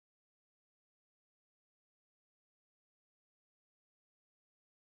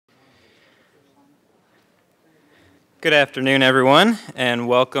Good afternoon, everyone, and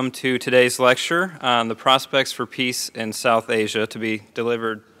welcome to today's lecture on the prospects for peace in South Asia, to be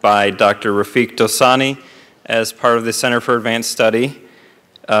delivered by Dr. Rafiq Dossani as part of the Center for Advanced Study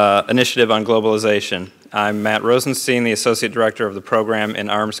Initiative on Globalization. I'm Matt Rosenstein, the Associate Director of the Program in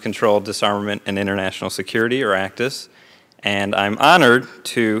Arms Control, Disarmament, and International Security, or ACDIS, and I'm honored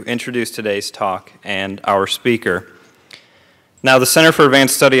to introduce today's talk and our speaker. Now, the Center for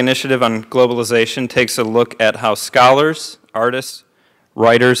Advanced Study Initiative on Globalization takes a look at how scholars, artists,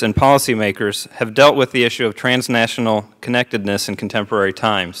 writers, and policymakers have dealt with the issue of transnational connectedness in contemporary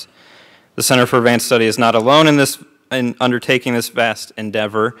times. The Center for Advanced Study is not alone in undertaking this vast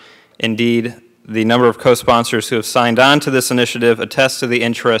endeavor. Indeed, the number of co-sponsors who have signed on to this initiative attest to the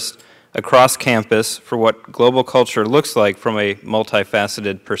interest across campus for what global culture looks like from a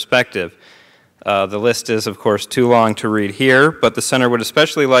multifaceted perspective. The list is, of course, too long to read here, but the Center would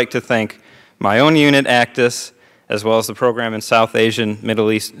especially like to thank my own unit, ACDIS, as well as the program in South Asian and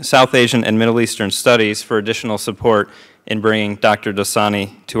Middle Eastern Studies for additional support in bringing Dr.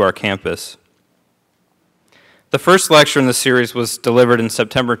 Dossani to our campus. The first lecture in the series was delivered in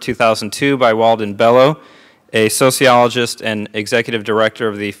September 2002 by Walden Bello, a sociologist and executive director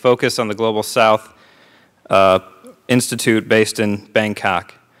of the Focus on the Global South Institute based in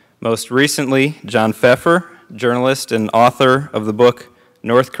Bangkok. Most recently, John Pfeffer, journalist and author of the book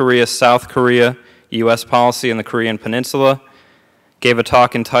North Korea, South Korea, U.S. Policy in the Korean Peninsula, gave a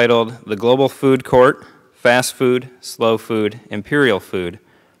talk entitled The Global Food Court, Fast Food, Slow Food, Imperial Food.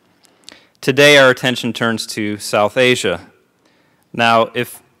 Today, our attention turns to South Asia. Now,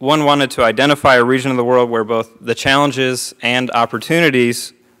 if one wanted to identify a region of the world where both the challenges and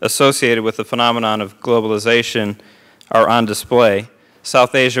opportunities associated with the phenomenon of globalization are on display,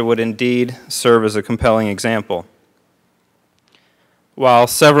 South Asia would indeed serve as a compelling example. While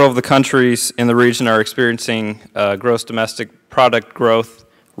several of the countries in the region are experiencing a gross domestic product growth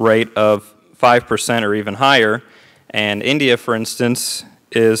rate of 5% or even higher, and India, for instance,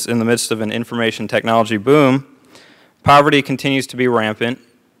 is in the midst of an information technology boom, poverty continues to be rampant,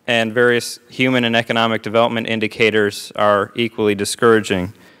 and various human and economic development indicators are equally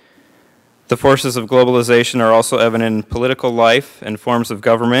discouraging. The forces of globalization are also evident in political life and forms of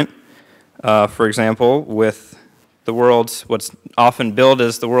government. For example, with the world's, what's often billed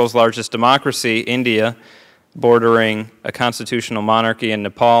as the world's largest democracy, India, bordering a constitutional monarchy in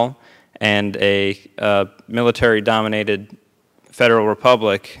Nepal and a military-dominated federal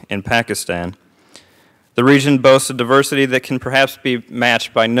republic in Pakistan. The region boasts a diversity that can perhaps be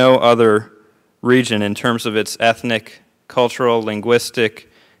matched by no other region in terms of its ethnic, cultural, linguistic,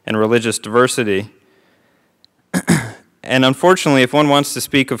 and religious diversity. And unfortunately, if one wants to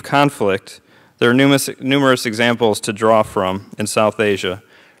speak of conflict, there are numerous examples to draw from in South Asia,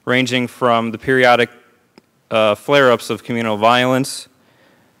 ranging from the periodic flare-ups of communal violence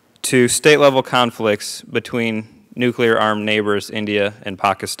to state-level conflicts between nuclear-armed neighbors, India and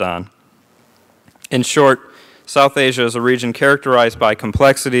Pakistan. In short, South Asia is a region characterized by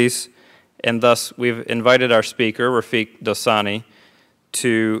complexities, and thus we've invited our speaker, Rafiq Dossani,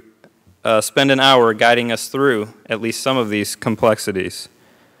 to spend an hour guiding us through at least some of these complexities.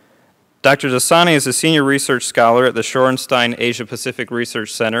 Dr. Dossani is a senior research scholar at the Shorestein Asia-Pacific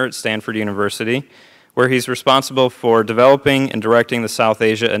Research Center at Stanford University, where he's responsible for developing and directing the South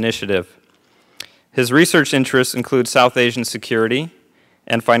Asia Initiative. His research interests include South Asian security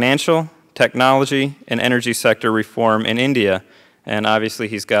and financial, technology, and energy sector reform in India, and obviously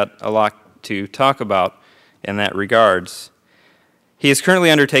he's got a lot to talk about in that regards. He is currently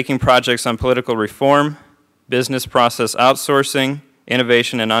undertaking projects on political reform, business process outsourcing,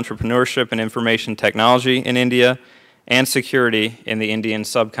 innovation and entrepreneurship and information technology in India, and security in the Indian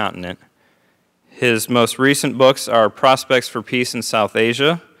subcontinent. His most recent books are Prospects for Peace in South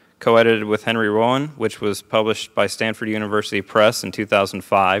Asia, co-edited with Henry Rowan, which was published by Stanford University Press in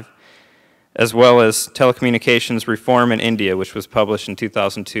 2005, as well as Telecommunications Reform in India, which was published in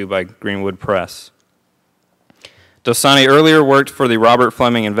 2002 by Greenwood Press. Dossani earlier worked for the Robert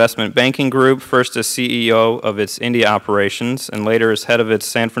Fleming Investment Banking Group, first as CEO of its India operations and later as head of its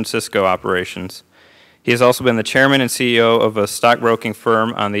San Francisco operations. He has also been the chairman and CEO of a stockbroking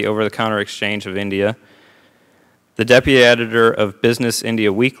firm on the over-the-counter exchange of India, the deputy editor of Business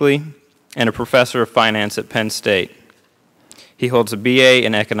India Weekly, and a professor of finance at Penn State. He holds a BA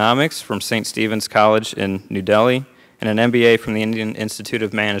in economics from St. Stephen's College in New Delhi and an MBA from the Indian Institute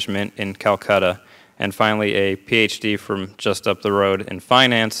of Management in Calcutta, and finally a PhD from just up the road in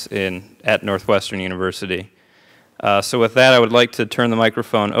finance at Northwestern University. So with that, I would like to turn the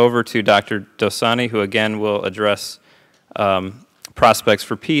microphone over to Dr. Dossani, who again will address prospects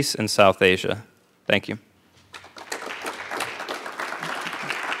for peace in South Asia. Thank you.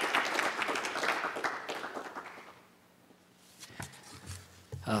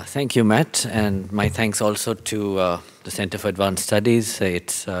 Thank you, Matt, and my thanks also to the Center for Advanced Studies,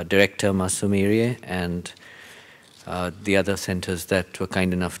 its director, Masumi Irie, and the other centers that were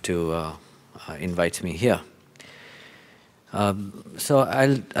kind enough to invite me here. So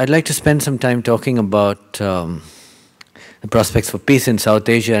I'd like to spend some time talking about the prospects for peace in South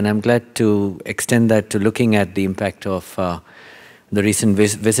Asia, and I'm glad to extend that to looking at the impact of the recent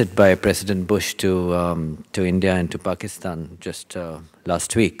visit by President Bush to India and to Pakistan just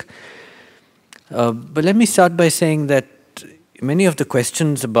last week. But let me start by saying that many of the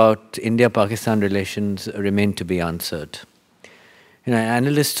questions about India-Pakistan relations remain to be answered.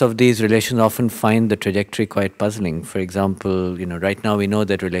 Analysts of these relations often find the trajectory quite puzzling. For example, right now we know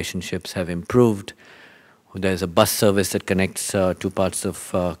that relationships have improved. There's a bus service that connects two parts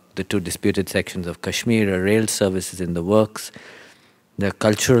of the two disputed sections of Kashmir. A rail service is in the works. There are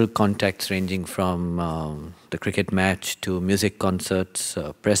cultural contacts ranging from the cricket match to music concerts,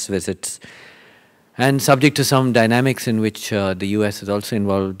 press visits, and subject to some dynamics in which the US has also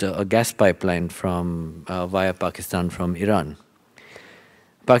involved a gas pipeline from via Pakistan from Iran.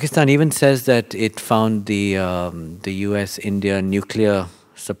 Pakistan even says that it found the US-India nuclear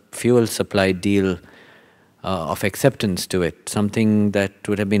fuel supply deal of acceptance to it, something that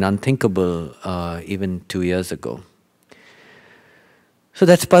would have been unthinkable even 2 years ago. So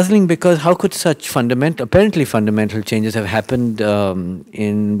that's puzzling because how could such apparently fundamental changes have happened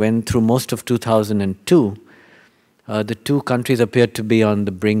when through most of 2002, the two countries appeared to be on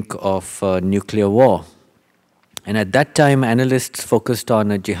the brink of nuclear war. And at that time, analysts focused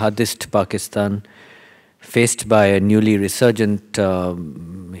on a jihadist Pakistan faced by a newly resurgent, a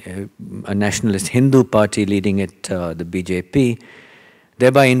nationalist Hindu party leading it, the BJP,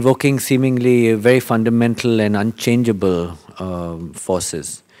 thereby invoking seemingly very fundamental and unchangeable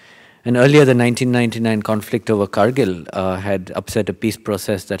forces. And earlier, the 1999 conflict over Kargil had upset a peace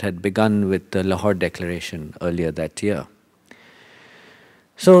process that had begun with the Lahore Declaration earlier that year.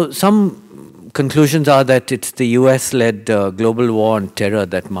 So some conclusions are that it's the US-led global war on terror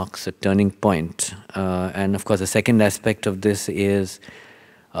that marks a turning point. And of course, the second aspect of this is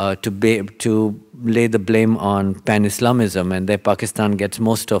to lay the blame on pan-Islamism, and there Pakistan gets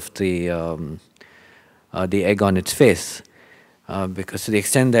most of the egg on its face. Because to the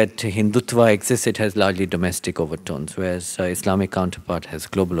extent that Hindutva exists, it has largely domestic overtones, whereas Islamic counterpart has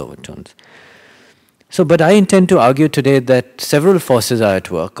global overtones. So, but I intend to argue today that several forces are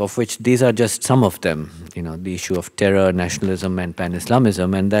at work, of which these are just some of them, the issue of terror, nationalism, and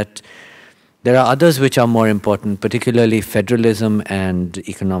pan-Islamism, and that there are others which are more important, particularly federalism and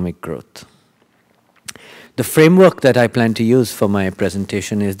economic growth. The framework that I plan to use for my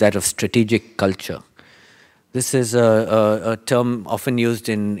presentation is that of strategic culture. This is a term often used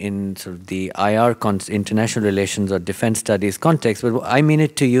in sort of the IR, international relations or defense studies context, but I mean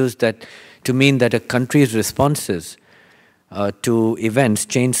it to mean that a country's responses to events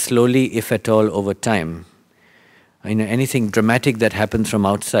change slowly, if at all, over time. Anything dramatic that happens from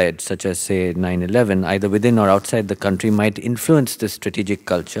outside, such as, say, 9/11, either within or outside the country, might influence this strategic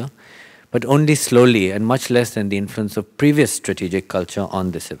culture, but only slowly and much less than the influence of previous strategic culture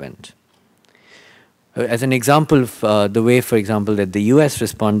on this event. As an example, the way, for example, that the US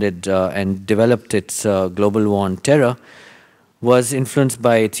responded and developed its global war on terror was influenced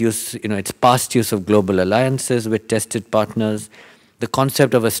by its use, its past use of global alliances with tested partners, the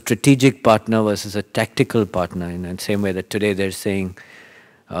concept of a strategic partner versus a tactical partner, in the same way that today they're saying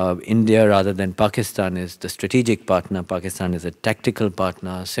India rather than Pakistan is the strategic partner, Pakistan is a tactical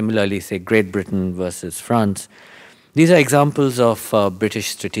partner. Similarly, say Great Britain versus France. These are examples of British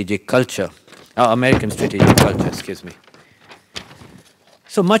strategic culture. American strategic culture, excuse me.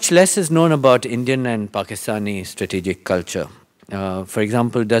 So much less is known about Indian and Pakistani strategic culture. For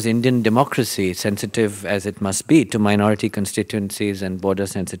example, does Indian democracy, sensitive as it must be to minority constituencies and border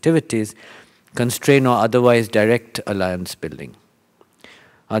sensitivities, constrain or otherwise direct alliance building?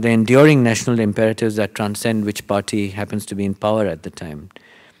 Are there enduring national imperatives that transcend which party happens to be in power at the time?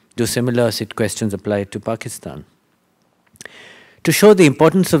 Do similar questions apply to Pakistan? To show the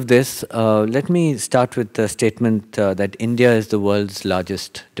importance of this, let me start with the statement that India is the world's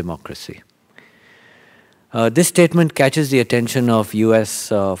largest democracy. This statement catches the attention of US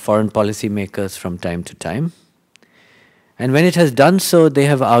foreign policy makers from time to time. And when it has done so, they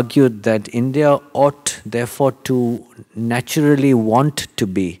have argued that India ought, therefore, to naturally want to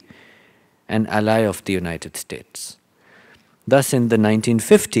be an ally of the United States. Thus, in the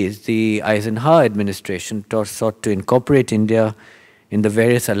 1950s, the Eisenhower administration sought to incorporate India in the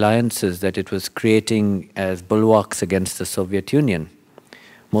various alliances that it was creating as bulwarks against the Soviet Union,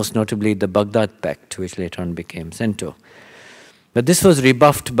 most notably the Baghdad Pact, which later on became CENTO. But this was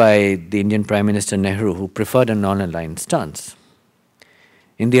rebuffed by the Indian Prime Minister Nehru, who preferred a non-aligned stance.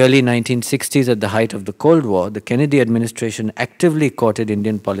 In the early 1960s, at the height of the Cold War, the Kennedy administration actively courted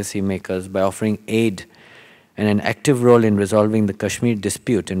Indian policymakers by offering aid and an active role in resolving the Kashmir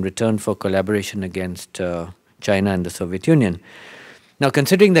dispute in return for collaboration against China and the Soviet Union. Now,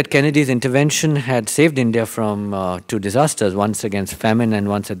 considering that Kennedy's intervention had saved India from two disasters, once against famine and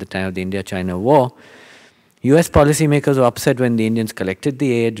once at the time of the India-China War, US policymakers were upset when the Indians collected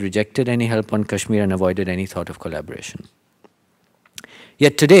the aid, rejected any help on Kashmir, and avoided any thought of collaboration.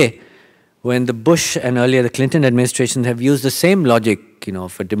 Yet today, when the Bush and earlier the Clinton administrations have used the same logic,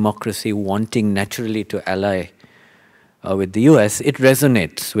 for democracy wanting naturally to ally with the US, it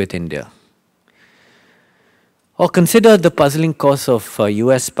resonates with India. Or consider the puzzling course of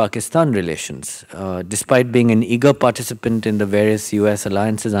US-Pakistan relations. Despite being an eager participant in the various US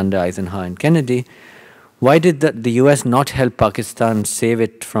alliances under Eisenhower and Kennedy, why did the US not help Pakistan save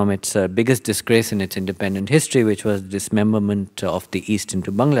it from its biggest disgrace in its independent history, which was dismemberment of the East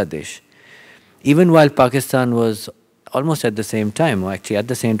into Bangladesh? Even while Pakistan was almost at the same time, or actually at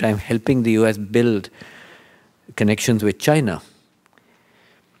the same time, helping the US build connections with China.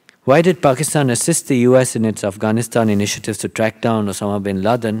 Why did Pakistan assist the US in its Afghanistan initiatives to track down Osama bin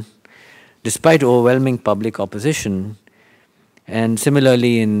Laden, despite overwhelming public opposition? And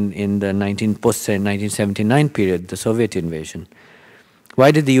similarly in the post-1979 period, the Soviet invasion.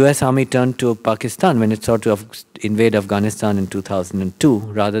 Why did the US Army turn to Pakistan when it sought to invade Afghanistan in 2002,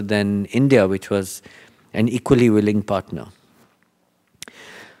 rather than India, which was an equally willing partner?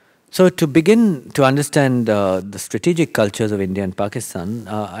 So to begin to understand the strategic cultures of India and Pakistan,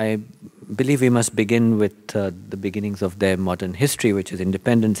 I believe we must begin with the beginnings of their modern history, which is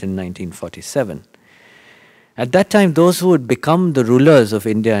independence in 1947. At that time, those who would become the rulers of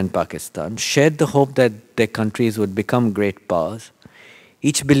India and Pakistan shared the hope that their countries would become great powers,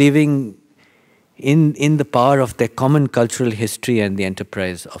 each believing in the power of their common cultural history and the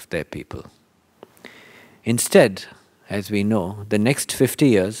enterprise of their people. Instead, as we know, the next 50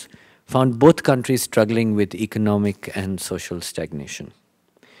 years found both countries struggling with economic and social stagnation.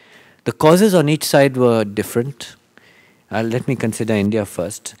 The causes on each side were different. Let me consider India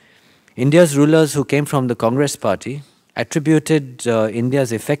first. India's rulers, who came from the Congress party, attributed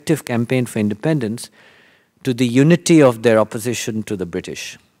India's effective campaign for independence to the unity of their opposition to the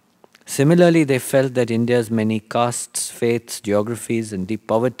British. Similarly, they felt that India's many castes, faiths, geographies, and deep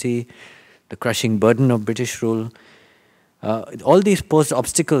poverty, the crushing burden of British rule, all these posed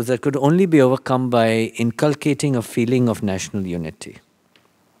obstacles that could only be overcome by inculcating a feeling of national unity.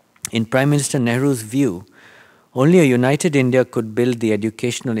 In Prime Minister Nehru's view, only a united India could build the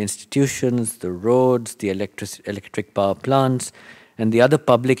educational institutions, the roads, the electric power plants, and the other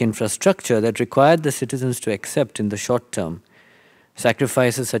public infrastructure that required the citizens to accept in the short term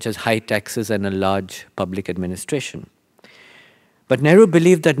sacrifices such as high taxes and a large public administration. But Nehru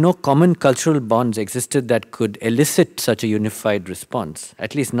believed that no common cultural bonds existed that could elicit such a unified response,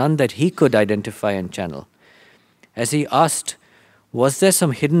 at least none that he could identify and channel. As he asked, was there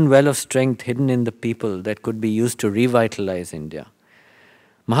some hidden well of strength hidden in the people that could be used to revitalize India?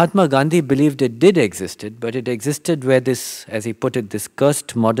 Mahatma Gandhi believed it did exist, but it existed where this, as he put it, this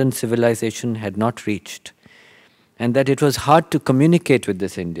cursed modern civilization had not reached, and that it was hard to communicate with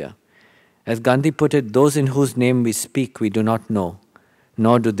this India. As Gandhi put it, those in whose name we speak we do not know,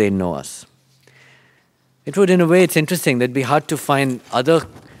 nor do they know us. It would, in a way, it's interesting, that it'd be hard to find other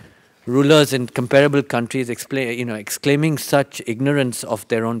rulers in comparable countries exclaiming such ignorance of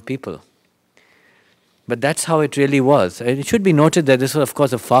their own people. But that's how it really was. And it should be noted that this was, of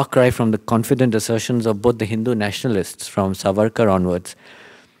course, a far cry from the confident assertions of both the Hindu nationalists from Savarkar onwards,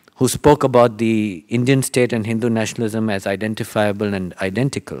 who spoke about the Indian state and Hindu nationalism as identifiable and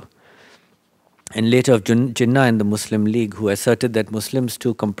identical. And later of Jinnah and the Muslim League, who asserted that Muslims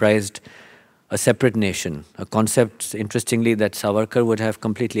too comprised a separate nation, a concept, interestingly, that Savarkar would have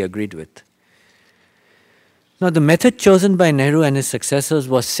completely agreed with. Now, the method chosen by Nehru and his successors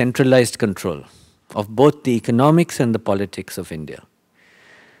was centralized control of both the economics and the politics of India.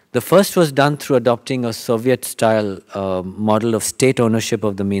 The first was done through adopting a Soviet-style model of state ownership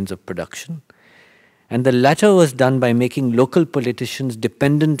of the means of production, and the latter was done by making local politicians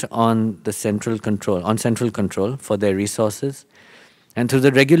dependent on central control for their resources, and through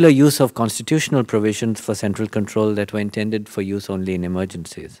the regular use of constitutional provisions for central control that were intended for use only in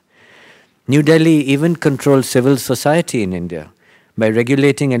emergencies. New Delhi even controlled civil society in India by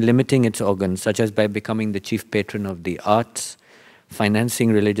regulating and limiting its organs, such as by becoming the chief patron of the arts,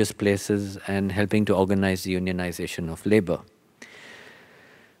 financing religious places, and helping to organize the unionization of labor.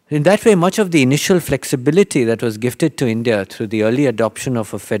 In that way, much of the initial flexibility that was gifted to India through the early adoption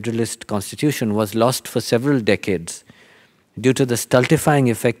of a federalist constitution was lost for several decades due to the stultifying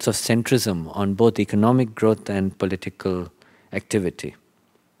effects of centrism on both economic growth and political activity.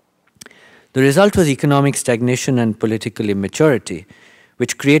 The result was economic stagnation and political immaturity,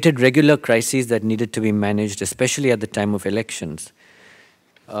 which created regular crises that needed to be managed, especially at the time of elections.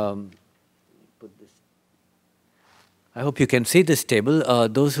 I hope you can see this table.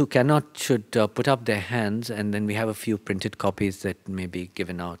 Those who cannot should put up their hands, and then we have a few printed copies that may be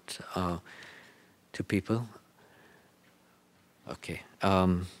given out to people. Okay,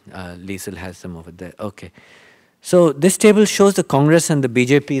 Liesel has them over there. Okay. So this table shows the Congress and the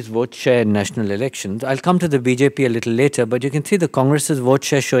BJP's vote share in national elections. I'll come to the BJP a little later, but you can see the Congress's vote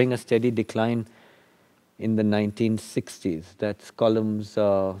share showing a steady decline in the 1960s. That's columns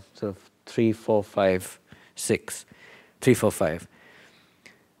sort of 3, 4, 5, 6. 3, 4, 5.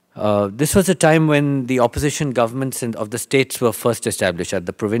 This was a time when the opposition governments of the states were first established at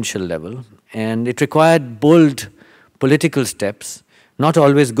the provincial level, and it required bold political steps, not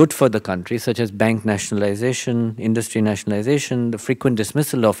always good for the country, such as bank nationalization, industry nationalization, the frequent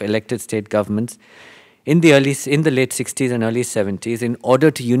dismissal of elected state governments in the late 60s and early 70s, in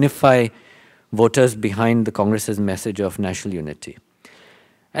order to unify voters behind the Congress's message of national unity.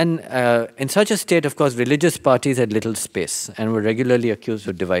 And in such a state, of course, religious parties had little space and were regularly accused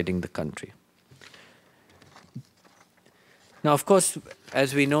of dividing the country. Now, of course,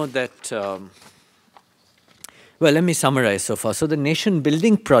 as we know that, well, let me summarize so far. So the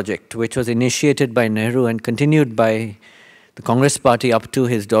nation-building project, which was initiated by Nehru and continued by the Congress party up to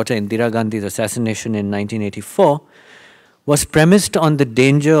his daughter Indira Gandhi's assassination in 1984, was premised on the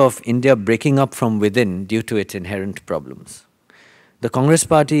danger of India breaking up from within due to its inherent problems. The Congress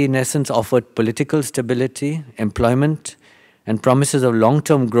party, in essence, offered political stability, employment, and promises of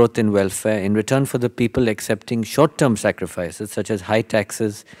long-term growth in welfare in return for the people accepting short-term sacrifices such as high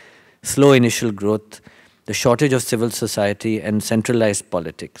taxes, slow initial growth, the shortage of civil society, and centralized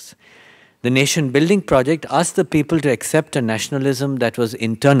politics. The nation-building project asked the people to accept a nationalism that was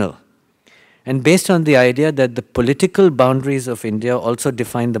internal and based on the idea that the political boundaries of India also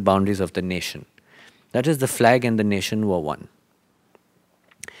defined the boundaries of the nation. That is, the flag and the nation were one.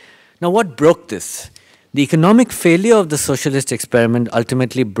 Now, what broke this? The economic failure of the socialist experiment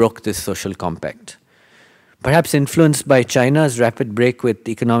ultimately broke this social compact. Perhaps influenced by China's rapid break with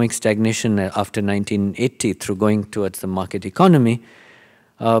economic stagnation after 1980 through going towards the market economy,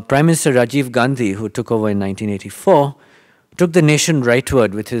 Prime Minister Rajiv Gandhi, who took over in 1984, took the nation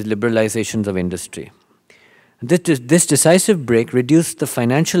rightward with his liberalizations of industry. This decisive break reduced the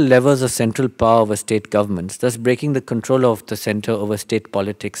financial levers of central power over state governments, thus breaking the control of the center over state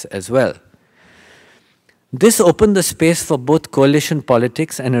politics as well. This opened the space for both coalition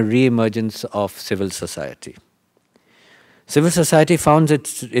politics and a re-emergence of civil society. Civil society found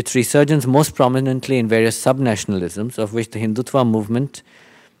its resurgence most prominently in various sub-nationalisms, of which the Hindutva movement,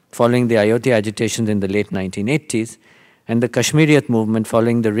 following the Ayodhya agitations in the late 1980s, and the Kashmiriyat movement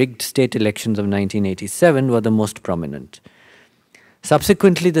following the rigged state elections of 1987 were the most prominent.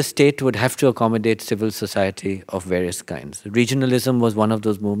 Subsequently, the state would have to accommodate civil society of various kinds. Regionalism was one of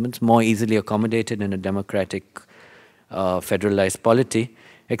those movements, more easily accommodated in a democratic federalized polity,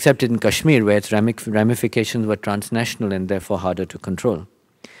 except in Kashmir, where its ramifications were transnational and therefore harder to control.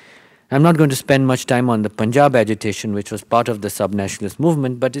 I'm not going to spend much time on the Punjab agitation, which was part of the sub-nationalist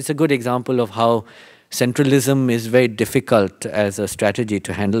movement, but it's a good example of how centralism is very difficult as a strategy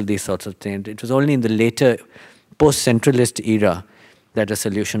to handle these sorts of things. It was only in the later post-centralist era that a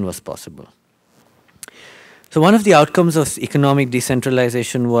solution was possible. So one of the outcomes of economic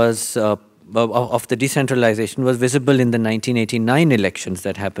decentralization was, of the decentralization was visible in the 1989 elections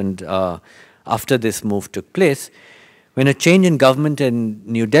that happened after this move took place, when a change in government in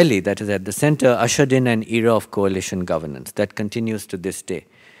New Delhi, that is at the center, ushered in an era of coalition governance that continues to this day.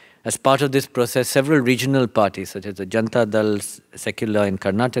 As part of this process, several regional parties, such as the Janata Dal Secular in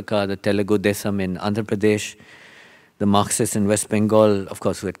Karnataka, the Telugu Desam in Andhra Pradesh, the Marxists in West Bengal, of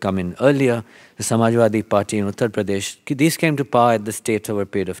course, who had come in earlier, the Samajwadi Party in Uttar Pradesh, these came to power at the states over a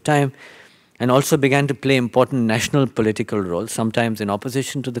period of time and also began to play important national political roles, sometimes in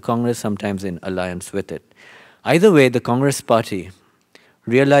opposition to the Congress, sometimes in alliance with it. Either way, the Congress Party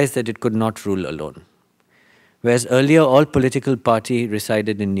realized that it could not rule alone. Whereas earlier all political party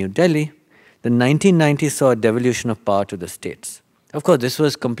resided in New Delhi, the 1990s saw a devolution of power to the states. Of course, this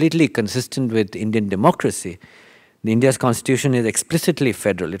was completely consistent with Indian democracy. The India's constitution is explicitly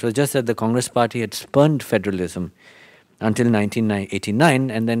federal. It was just that the Congress party had spurned federalism until 1989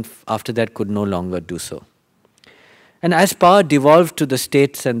 and then after that could no longer do so. And as power devolved to the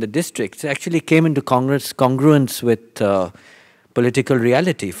states and the districts, it actually came into congruence with political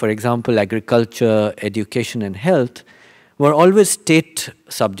reality. For example, agriculture, education, and health were always state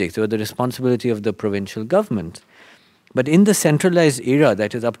subjects. They were the responsibility of the provincial government. But in the centralized era,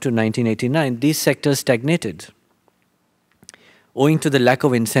 that is up to 1989, these sectors stagnated, owing to the lack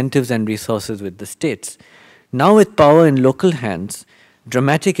of incentives and resources with the states. Now, with power in local hands,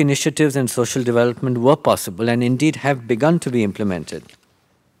 dramatic initiatives and social development were possible and indeed have begun to be implemented.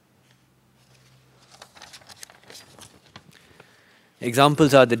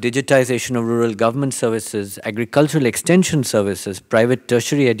 Examples are the digitization of rural government services, agricultural extension services, private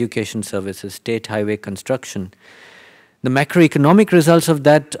tertiary education services, state highway construction. The macroeconomic results of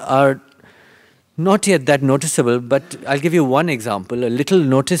that are not yet that noticeable, but I'll give you one example. A little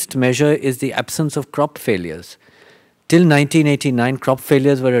noticed measure is the absence of crop failures. Till 1989, crop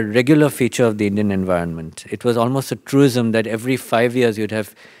failures were a regular feature of the Indian environment. It was almost a truism that every 5 years you'd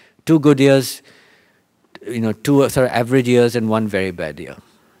have 2 good years, two average years and 1 very bad year.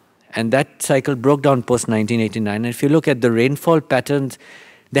 And that cycle broke down post-1989. And if you look at the rainfall patterns,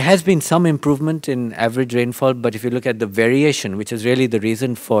 there has been some improvement in average rainfall, but if you look at the variation, which is really the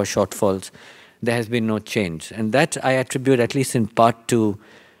reason for shortfalls, there has been no change. And that I attribute, at least in part, to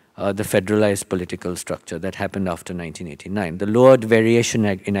the federalized political structure that happened after 1989. The lowered variation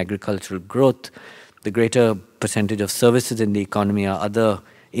in agricultural growth, the greater percentage of services in the economy are other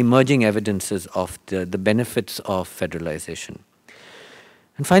emerging evidences of the benefits of federalization.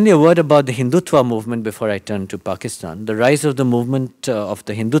 And finally, a word about the Hindutva movement before I turn to Pakistan. The rise of the movement of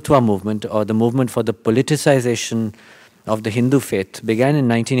the Hindutva movement, or the movement for the politicization of the Hindu faith, began in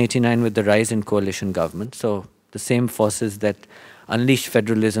 1989 with the rise in coalition government. So the same forces that unleashed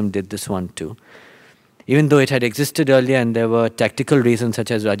federalism did this one too. Even though it had existed earlier and there were tactical reasons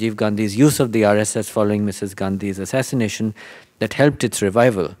such as Rajiv Gandhi's use of the RSS following Mrs. Gandhi's assassination that helped its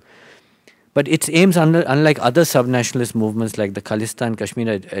revival. But its aims, unlike other sub-nationalist movements like the Khalistan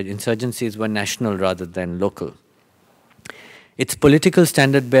Kashmir insurgencies, were national rather than local. Its political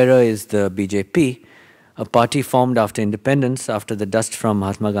standard bearer is the BJP, a party formed after independence, after the dust from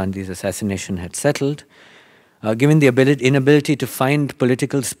Mahatma Gandhi's assassination had settled. Given the inability to find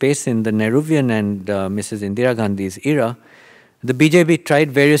political space in the Nehruvian and Mrs. Indira Gandhi's era, the BJP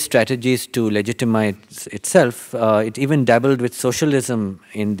tried various strategies to legitimize itself. It even dabbled with socialism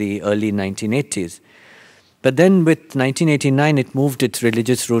in the early 1980s. But then with 1989, it moved its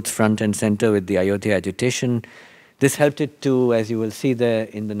religious roots front and center with the Ayodhya agitation. This helped it to, as you will see there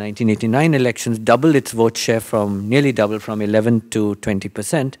in the 1989 elections, double its vote share nearly double from 11 to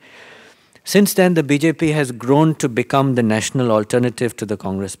 20%. Since then, the BJP has grown to become the national alternative to the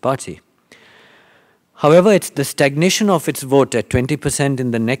Congress party. However, it's the stagnation of its vote at 20% in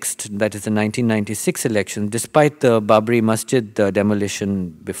the next, that is the 1996 election, despite the Babri Masjid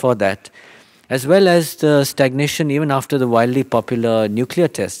demolition before that, as well as the stagnation even after the wildly popular nuclear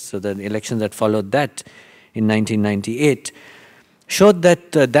tests, so the elections that followed that in 1998, showed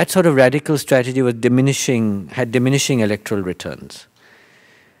that that sort of radical strategy was had diminishing electoral returns.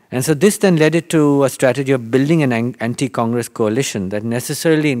 And so this then led it to a strategy of building an anti-Congress coalition that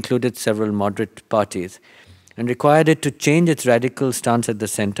necessarily included several moderate parties and required it to change its radical stance at the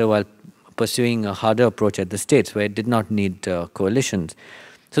center while pursuing a harder approach at the states where it did not need coalitions.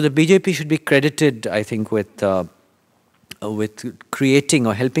 So the BJP should be credited, I think, with creating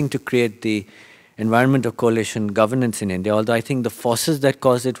or helping to create the environment of coalition governance in India, although I think the forces that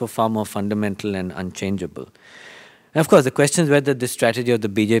caused it were far more fundamental and unchangeable. And of course, the question is whether this strategy of the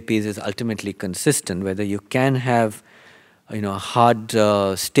BJP is ultimately consistent, whether you can have a hard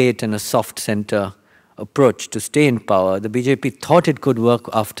state and a soft center approach to stay in power. The BJP thought it could work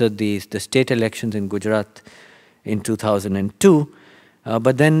after the state elections in Gujarat in 2002,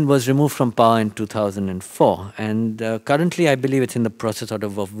 but then was removed from power in 2004. And currently, I believe it's in the process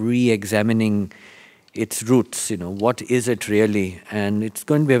of re-examining its roots. What is it really? And it's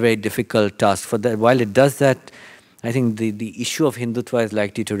going to be a very difficult task. For that, while it does that, I think the issue of Hindutva is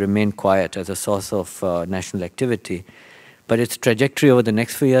likely to remain quiet as a source of national activity, but its trajectory over the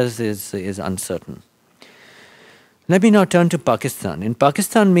next few years is uncertain. Let me now turn to Pakistan. In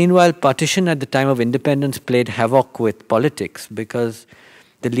Pakistan, meanwhile, partition at the time of independence played havoc with politics because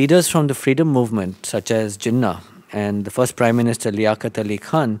the leaders from the freedom movement, such as Jinnah and the first Prime Minister Liaquat Ali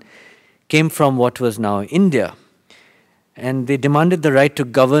Khan, came from what was now India, and they demanded the right to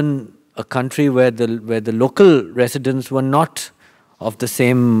govern a country where the local residents were not of the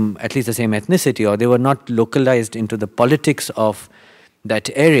same, at least the same ethnicity, or they were not localized into the politics of that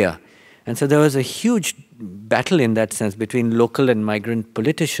area. And so there was a huge battle in that sense between local and migrant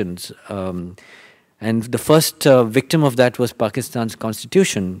politicians. And And the first victim of that was Pakistan's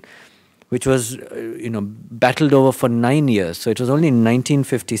constitution, which was, battled over for 9 years. So it was only in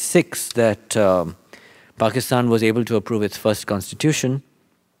 1956 that Pakistan was able to approve its first constitution.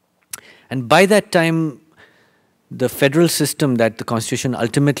 And by that time, the federal system that the constitution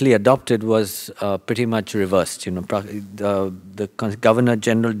ultimately adopted was pretty much reversed. The Governor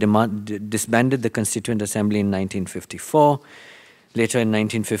General disbanded the Constituent Assembly in 1954. Later in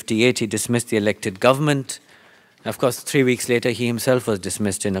 1958, he dismissed the elected government. Of course, 3 weeks later, he himself was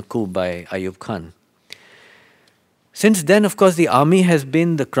dismissed in a coup by Ayub Khan. Since then, of course, the army has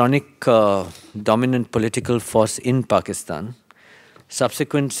been the chronic dominant political force in Pakistan.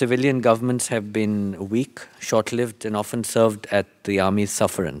 Subsequent civilian governments have been weak, short-lived, and often served at the army's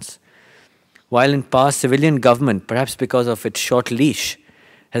sufferance. While in past, civilian government, perhaps because of its short leash,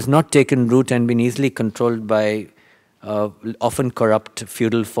 has not taken root and been easily controlled by often corrupt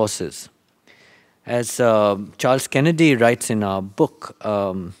feudal forces. As Charles Kennedy writes in our book,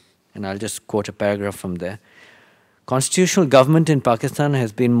 and I'll just quote a paragraph from there, constitutional government in Pakistan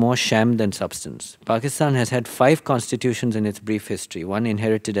has been more sham than substance. Pakistan has had 5 constitutions in its brief history, 1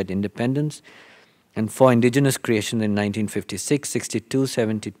 inherited at independence, and 4 indigenous creations in 1956, 62,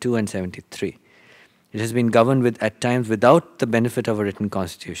 72, and 73. It has been governed at times without the benefit of a written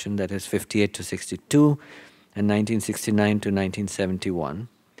constitution, that is 58 to 62 and 1969 to 1971,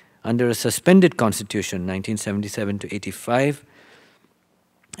 under a suspended constitution, 1977 to 85,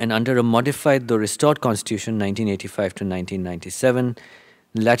 and under a modified though restored constitution, 1985 to 1997,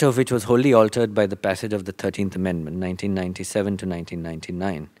 the latter of which was wholly altered by the passage of the 13th Amendment, 1997 to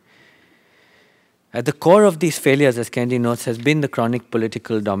 1999. At the core of these failures, as Kennedy notes, has been the chronic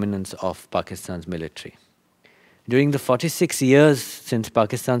political dominance of Pakistan's military. During the 46 years since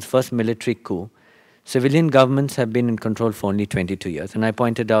Pakistan's first military coup, civilian governments have been in control for only 22 years, and I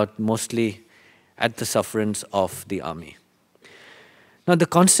pointed out mostly at the sufferance of the army. Now, the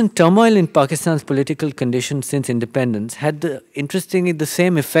constant turmoil in Pakistan's political conditions since independence had, interestingly, the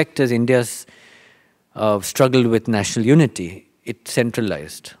same effect as India's struggle with national unity. It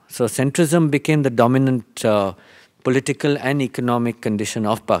centralized. So centrism became the dominant political and economic condition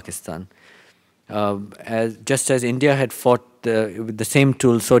of Pakistan. Just as India had fought with the same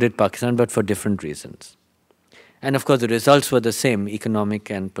tools, so did Pakistan, but for different reasons. And of course, the results were the same, economic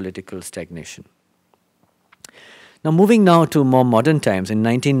and political stagnation. Now, moving now to more modern times, in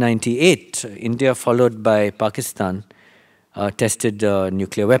 1998, India, followed by Pakistan, tested a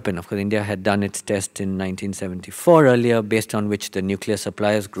nuclear weapon. Of course, India had done its test in 1974 earlier, based on which the Nuclear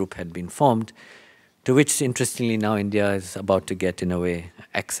Suppliers Group had been formed, to which, interestingly, now India is about to get, in a way,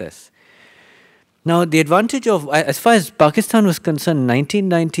 access. Now, the advantage of, as far as Pakistan was concerned,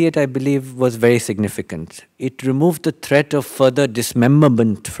 1998, I believe, was very significant. It removed the threat of further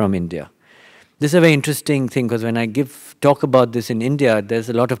dismemberment from India. This is a very interesting thing, because when I talk about this in India, there's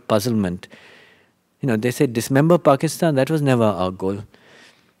a lot of puzzlement. They say, dismember Pakistan, that was never our goal.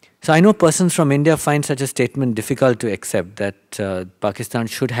 So I know persons from India find such a statement difficult to accept, that Pakistan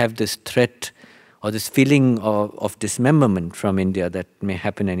should have this threat or this feeling of dismemberment from India that may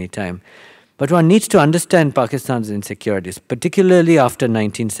happen any time. But one needs to understand Pakistan's insecurities, particularly after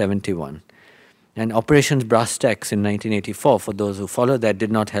 1971. And Operations Brass Tacks in 1984, for those who follow that,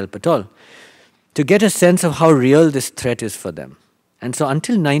 did not help at all, to get a sense of how real this threat is for them. And so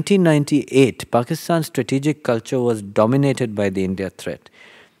until 1998, Pakistan's strategic culture was dominated by the India threat.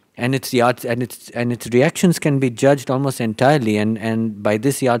 And its reactions can be judged almost entirely and by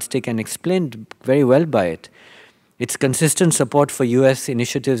this yardstick and explained very well by it. Its consistent support for US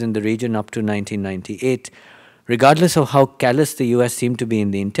initiatives in the region up to 1998, regardless of how callous the US seemed to be in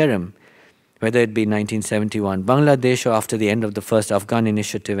the interim, whether it be 1971 Bangladesh or after the end of the first Afghan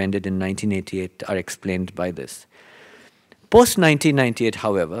initiative ended in 1988, are explained by this. Post-1998,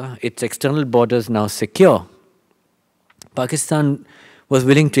 however, its external borders now secure, Pakistan was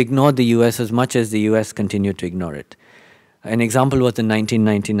willing to ignore the US as much as the US continued to ignore it. An example was the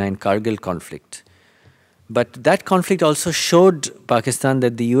 1999 Kargil conflict. But that conflict also showed Pakistan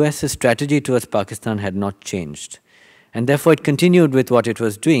that the US's strategy towards Pakistan had not changed. And therefore it continued with what it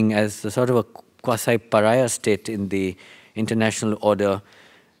was doing as a sort of a quasi-pariah state in the international order,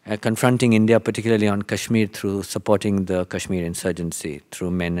 confronting India, particularly on Kashmir, through supporting the Kashmir insurgency,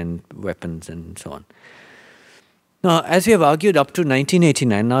 through men and weapons and so on. Now, as we have argued up to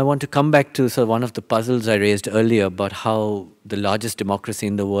 1989, now I want to come back to one of the puzzles I raised earlier about how the largest democracy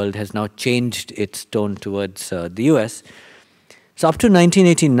in the world has now changed its tone towards the US. So up to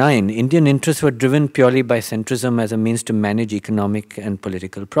 1989, Indian interests were driven purely by centrism as a means to manage economic and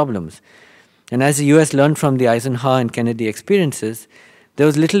political problems. And as the US learned from the Eisenhower and Kennedy experiences, there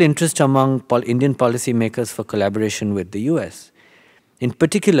was little interest among Indian policymakers for collaboration with the US. In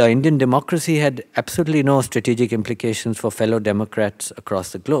particular, Indian democracy had absolutely no strategic implications for fellow democrats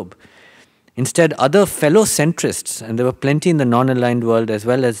across the globe. Instead, other fellow centrists, and there were plenty in the non-aligned world as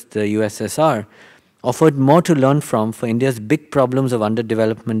well as the USSR, offered more to learn from for India's big problems of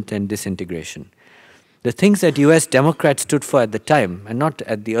underdevelopment and disintegration. The things that US Democrats stood for at the time, and not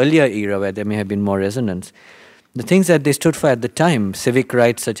at the earlier era where there may have been more resonance, the things that they stood for at the time, civic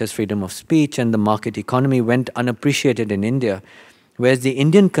rights such as freedom of speech and the market economy, went unappreciated in India, whereas the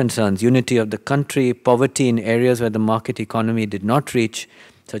Indian concerns, unity of the country, poverty in areas where the market economy did not reach,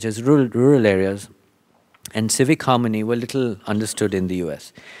 such as rural areas, and civic harmony were little understood in the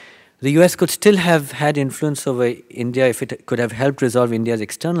US. The US could still have had influence over India if it could have helped resolve India's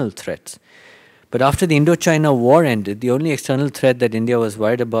external threats. But after the Indochina war ended, the only external threat that India was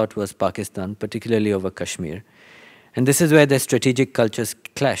worried about was Pakistan, particularly over Kashmir. And this is where their strategic cultures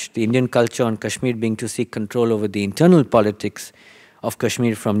clashed, the Indian culture on Kashmir being to seek control over the internal politics of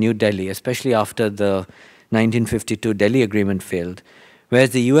Kashmir from New Delhi, especially after the 1952 Delhi Agreement failed,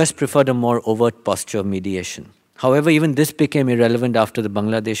 whereas the US preferred a more overt posture of mediation. However, even this became irrelevant after the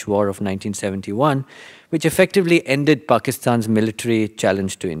Bangladesh War of 1971, which effectively ended Pakistan's military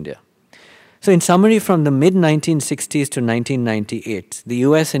challenge to India. So in summary, from the mid-1960s to 1998, the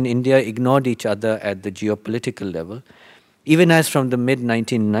US and India ignored each other at the geopolitical level, even as from the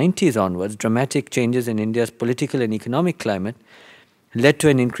mid-1990s onwards, dramatic changes in India's political and economic climate led to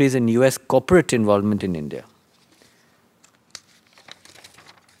an increase in US corporate involvement in India.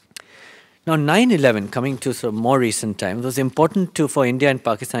 Now 9/11, coming to sort of more recent times, was important for India and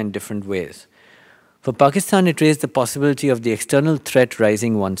Pakistan in different ways. For Pakistan, it raised the possibility of the external threat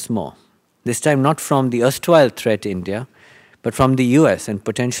rising once more. This time not from the erstwhile threat India, but from the US and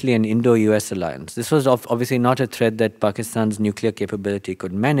potentially an Indo-US alliance. This was obviously not a threat that Pakistan's nuclear capability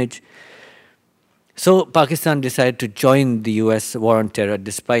could manage. So Pakistan decided to join the US war on terror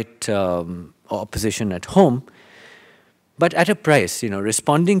despite opposition at home, but at a price.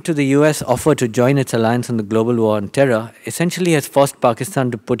 Responding to the US offer to join its alliance on the global war on terror essentially has forced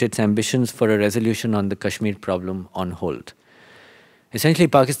Pakistan to put its ambitions for a resolution on the Kashmir problem on hold. Essentially,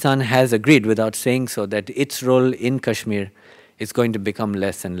 Pakistan has agreed, without saying so, that its role in Kashmir is going to become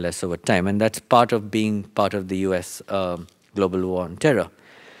less and less over time, and that's part of being part of the US global war on terror.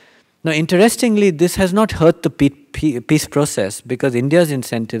 Now, interestingly, this has not hurt the peace process because India's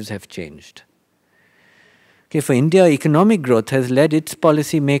incentives have changed. Okay, for India, economic growth has led its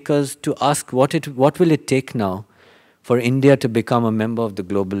policymakers to ask what will it take now for India to become a member of the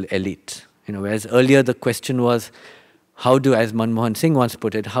global elite. Whereas earlier the question was, how do, as Manmohan Singh once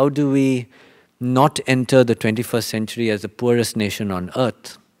put it, how do we not enter the 21st century as the poorest nation on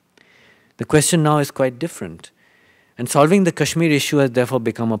earth? The question now is quite different. And solving the Kashmir issue has therefore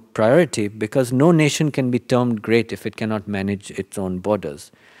become a priority because no nation can be termed great if it cannot manage its own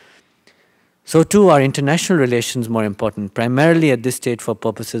borders. So too are international relations more important, primarily at this stage for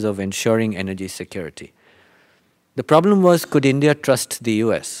purposes of ensuring energy security. The problem was, could India trust the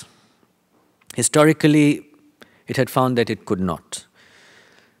US? Historically, it had found that it could not.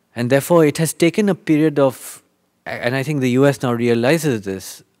 And therefore, it has taken a period of, and I think the US now realizes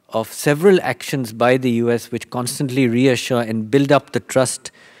this, of several actions by the US which constantly reassure and build up the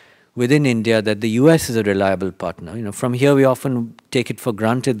trust within India that the US is a reliable partner. From here we often take it for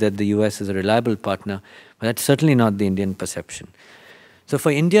granted that the US is a reliable partner, but that's certainly not the Indian perception. So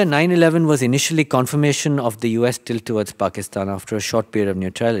for India, 9/11 was initially confirmation of the US tilt towards Pakistan after a short period of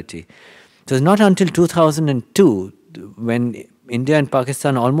neutrality. It was not until 2002, when India and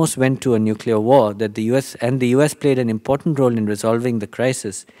Pakistan almost went to a nuclear war, that the US played an important role in resolving the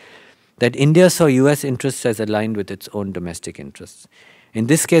crisis, that India saw US interests as aligned with its own domestic interests. In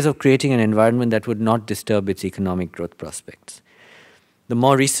this case, of creating an environment that would not disturb its economic growth prospects. The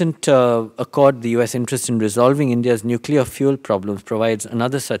more recent accord, the US interest in resolving India's nuclear fuel problems, provides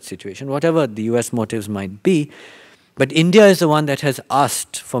another such situation, whatever the US motives might be. But India is the one that has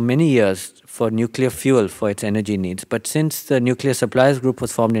asked for many years for nuclear fuel for its energy needs. But since the Nuclear Suppliers Group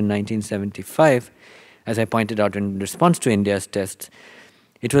was formed in 1975, as I pointed out in response to India's tests,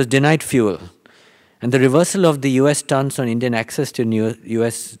 it was denied fuel. And the reversal of the US stance on Indian access to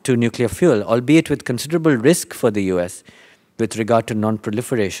nuclear fuel, albeit with considerable risk for the US with regard to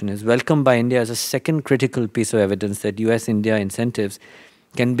non-proliferation, is welcomed by India as a second critical piece of evidence that US-India incentives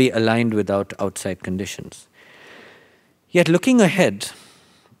can be aligned without outside conditions. Yet looking ahead,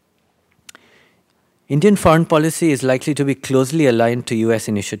 Indian foreign policy is likely to be closely aligned to US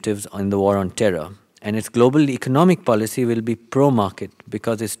initiatives on the war on terror, and its global economic policy will be pro-market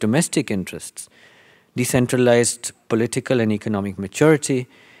because its domestic interests, decentralized political and economic maturity,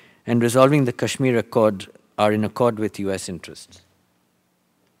 and resolving the Kashmir Accord are in accord with US interests.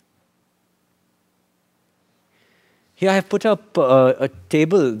 Here I have put up a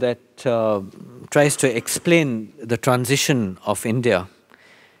table that tries to explain the transition of India.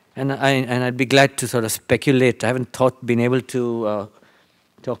 And I'd be glad to sort of speculate. I haven't been able to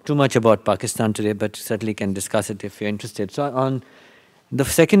talk too much about Pakistan today, but certainly can discuss it if you're interested. So on the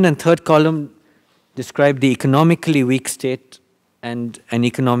second and third column describe the economically weak state and an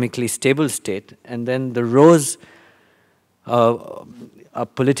economically stable state. And then the rows are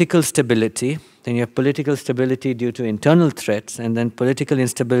political stability. Then you have political stability due to internal threats, and then political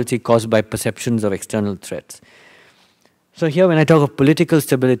instability caused by perceptions of external threats. So here when I talk of political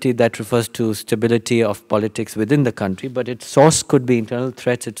stability, that refers to stability of politics within the country, but its source could be internal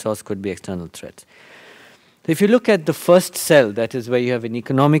threats, its source could be external threats. So if you look at the first cell, that is where you have an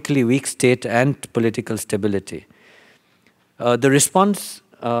economically weak state and political stability, the response,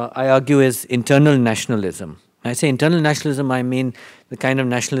 I argue, is internal nationalism. When I say internal nationalism, I mean the kind of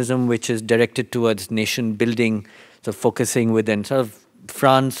nationalism which is directed towards nation building, so focusing within sort of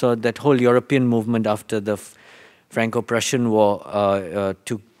France or that whole European movement after the Franco-Prussian War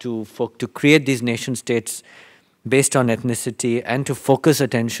to create these nation states based on ethnicity and to focus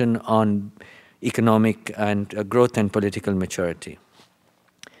attention on economic and growth and political maturity.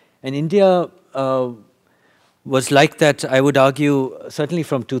 And India was like that, I would argue, certainly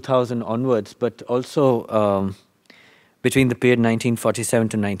from 2000 onwards, but also between the period 1947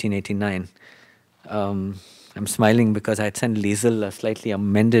 to 1989. I'm smiling because I had sent Liesel a slightly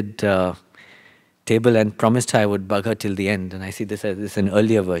amended table and promised her I would bug her till the end, and I see this as an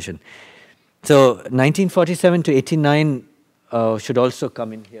earlier version. So 1947 to 89 should also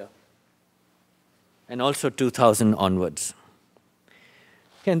come in here, and also 2000 onwards.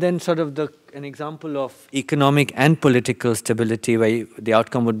 And then sort of an example of economic and political stability where the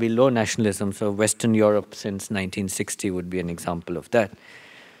outcome would be low nationalism. So Western Europe since 1960 would be an example of that.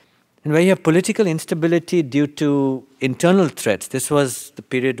 And where you have political instability due to internal threats. This was the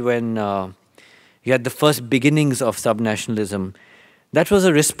period when you had the first beginnings of subnationalism. That was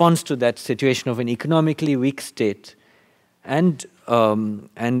a response to that situation of an economically weak state and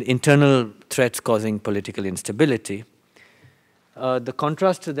internal threats causing political instability. The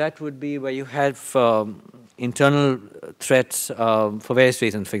contrast to that would be where you have internal threats for various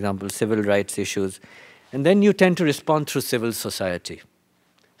reasons, for example, civil rights issues, and then you tend to respond through civil society.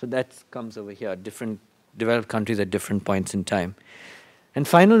 So that comes over here, different developed countries at different points in time. And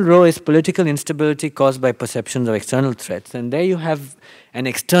final row is political instability caused by perceptions of external threats, and there you have an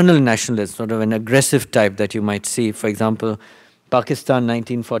external nationalism, sort of an aggressive type that you might see, for example, Pakistan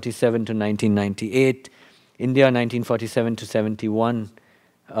 1947 to 1998, India 1947 to 71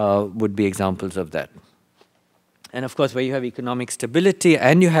 would be examples of that. And of course, where you have economic stability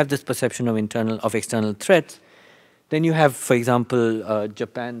and you have this perception of external threats, then you have, for example,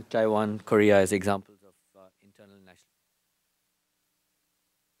 Japan, Taiwan, Korea as examples of internal nationalism.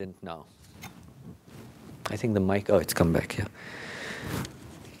 Now, I think the mic, it's come back here.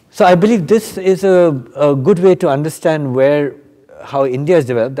 So I believe this is a good way to understand how India has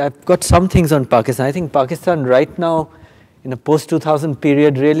developed. I've got some things on Pakistan. I think Pakistan right now, in a post-2000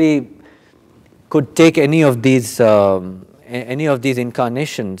 period, really could take any of these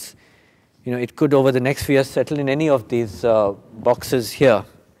incarnations. You know, it could over the next few years settle in any of these boxes here.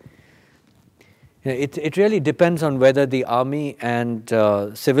 You know, it really depends on whether the army and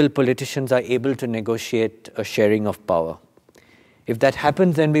civil politicians are able to negotiate a sharing of power. If that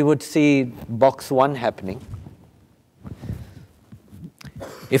happens, then we would see box 1 happening.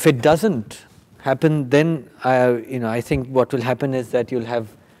 If it doesn't happen, then I think what will happen is that you'll have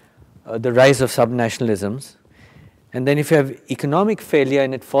the rise of subnationalisms. And then if you have economic failure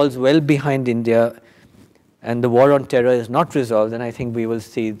and it falls well behind India and the war on terror is not resolved, then I think we will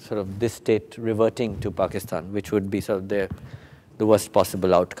see sort of this state reverting to Pakistan, which would be sort of the worst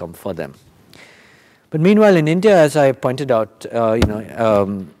possible outcome for them. But meanwhile, in India, as I pointed out,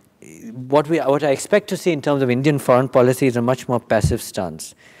 what I expect to see in terms of Indian foreign policy is a much more passive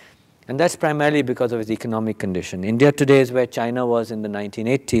stance. And that's primarily because of its economic condition. India today is where China was in the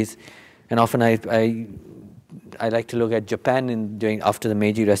 1980s, and often I like to look at Japan after the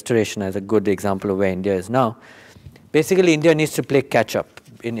Meiji Restoration as a good example of where India is now. Basically, India needs to play catch-up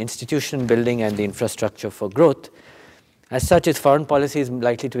in institution building and the infrastructure for growth. As such, its foreign policy is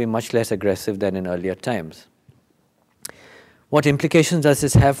likely to be much less aggressive than in earlier times. What implications does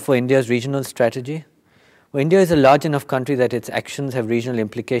this have for India's regional strategy? Well, India is a large enough country that its actions have regional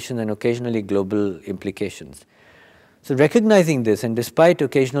implications and occasionally global implications. So recognizing this, and despite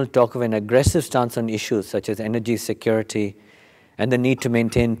occasional talk of an aggressive stance on issues such as energy security and the need to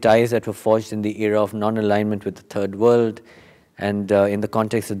maintain ties that were forged in the era of non-alignment with the Third World, and in the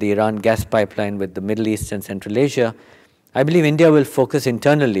context of the Iran gas pipeline with the Middle East and Central Asia, I believe India will focus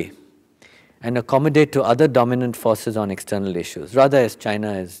internally and accommodate to other dominant forces on external issues, rather as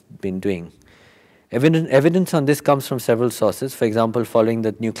China has been doing. Evidence on this comes from several sources. For example, following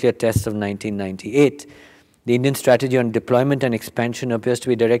the nuclear tests of 1998, the Indian strategy on deployment and expansion appears to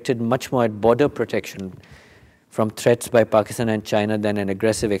be directed much more at border protection from threats by Pakistan and China than an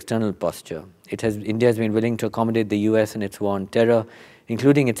aggressive external posture. India has been willing to accommodate the US in its war on terror,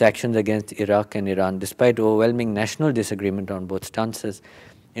 including its actions against Iraq and Iran, despite overwhelming national disagreement on both stances,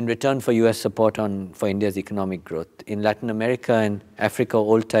 in return for US support for India's economic growth. In Latin America and Africa,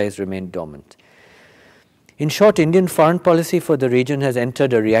 old ties remain dormant. In short, Indian foreign policy for the region has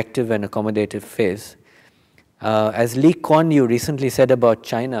entered a reactive and accommodative phase. As Lee Kuan Yew recently said about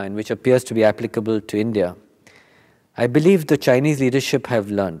China, and which appears to be applicable to India, I believe the Chinese leadership have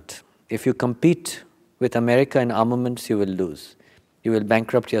learned. If you compete with America in armaments, you will lose. You will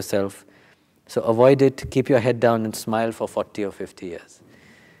bankrupt yourself. So avoid it, keep your head down and smile for 40 or 50 years.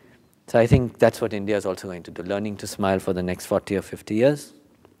 So I think that's what India is also going to do, learning to smile for the next 40 or 50 years.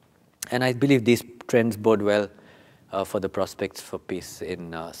 And I believe these trends bode well for the prospects for peace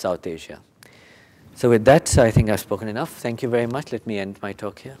in South Asia. So with that, I think I've spoken enough. Thank you very much. Let me end my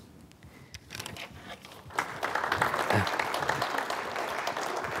talk here.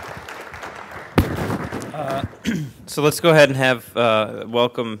 So let's go ahead and have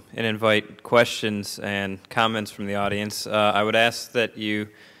welcome and invite questions and comments from the audience. I would ask that you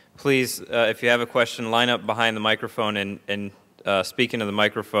please, if you have a question, line up behind the microphone and speak into the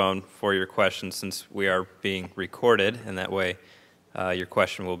microphone for your question, since we are being recorded, and that way your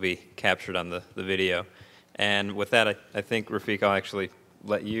question will be captured on the video. And with that, I think, Rafiq, I'll actually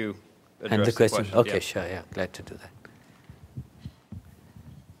let you address the question. Okay, yeah. Sure, yeah, glad to do that.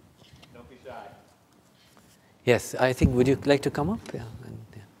 Don't be shy. Yes, I think, would you like to come up? Yeah.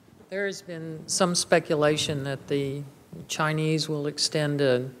 There has been some speculation that the Chinese will extend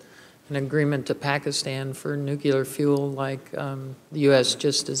an agreement to Pakistan for nuclear fuel like the U.S.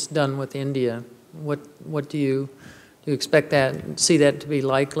 just has done with India. What do you expect that, see that to be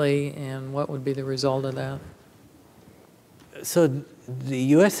likely, and what would be the result of that? So the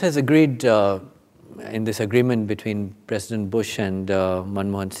U.S. has agreed in this agreement between President Bush and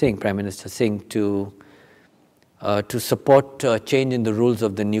Manmohan Singh, Prime Minister Singh, to support change in the rules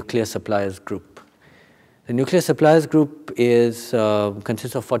of the Nuclear Suppliers Group. The Nuclear Suppliers Group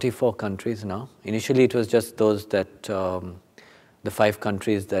consists of 44 countries now. Initially, it was just those that, the 5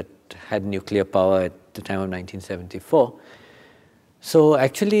 countries that had nuclear power at the time of 1974. So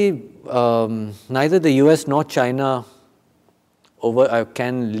actually, neither the US nor China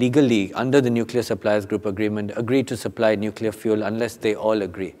can legally, under the Nuclear Suppliers Group agreement, agree to supply nuclear fuel unless they all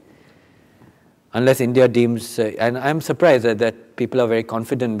agree. Unless India deems, and I'm surprised that people are very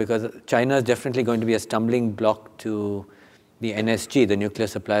confident, because China is definitely going to be a stumbling block to the NSG, the Nuclear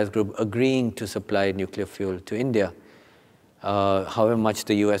Suppliers Group, agreeing to supply nuclear fuel to India. However much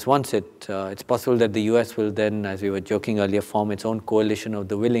the US wants it, it's possible that the US will then, as we were joking earlier, form its own coalition of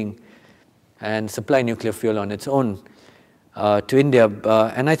the willing and supply nuclear fuel on its own to India.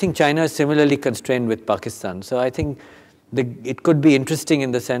 And I think China is similarly constrained with Pakistan. So I think it could be interesting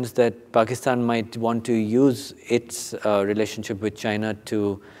in the sense that Pakistan might want to use its relationship with China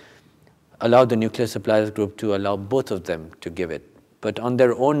to allow the Nuclear Suppliers Group to allow both of them to give it. But on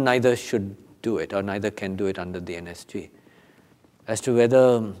their own, neither should do it, or neither can do it under the NSG. As to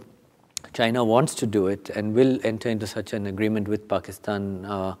whether China wants to do it and will enter into such an agreement with Pakistan,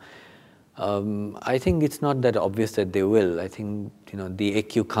 I think it's not that obvious that they will. I think the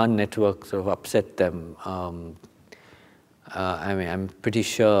AQ Khan network sort of upset them. I mean, I'm pretty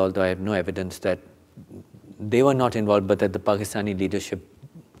sure, although I have no evidence, that they were not involved, but that the Pakistani leadership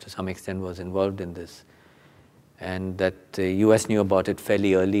to some extent was involved in this. And that the US knew about it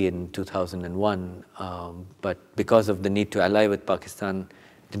fairly early in 2001, but because of the need to ally with Pakistan,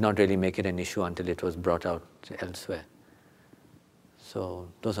 did not really make it an issue until it was brought out elsewhere. So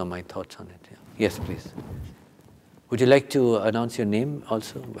those are my thoughts on it. Yeah. Yes, please. Would you like to announce your name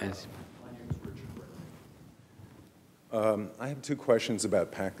also? I have 2 questions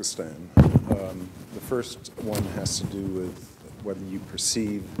about Pakistan. The first one has to do with whether you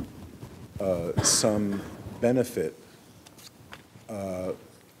perceive some benefit of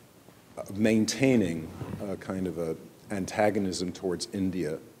maintaining a kind of an antagonism towards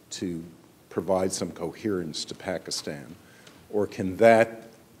India to provide some coherence to Pakistan, or can that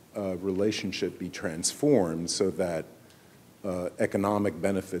relationship be transformed so that economic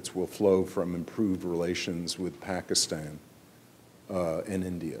benefits will flow from improved relations with Pakistan and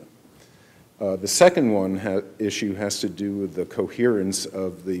India. The second issue has to do with the coherence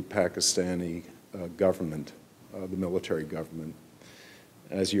of the Pakistani government, the military government.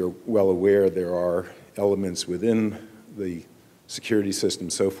 As you're well aware, there are elements within the security system,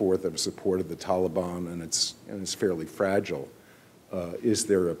 so forth, that have supported the Taliban, and it's fairly fragile. Is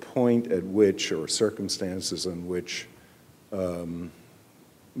there a point at which, or circumstances in which,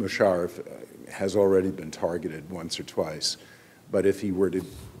 Musharraf has already been targeted once or twice, but if he were to,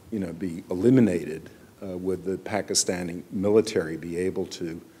 be eliminated, would the Pakistani military be able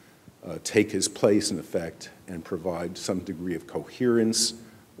to take his place, in effect, and provide some degree of coherence,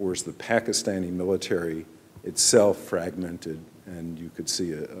 or is the Pakistani military itself fragmented, and you could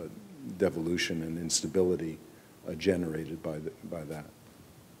see a devolution and instability generated by that?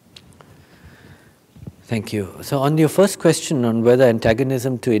 Thank you. So on your first question on whether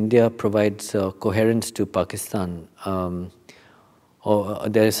antagonism to India provides coherence to Pakistan, or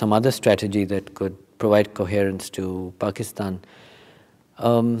there is some other strategy that could provide coherence to Pakistan,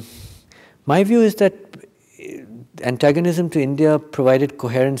 my view is that antagonism to India provided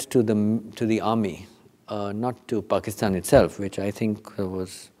coherence to the army, not to Pakistan itself, which I think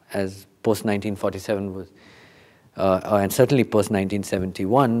was, as post-1947 was, and certainly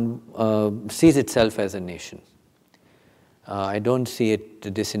post-1971, sees itself as a nation. I don't see it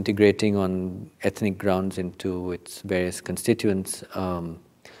disintegrating on ethnic grounds into its various constituents,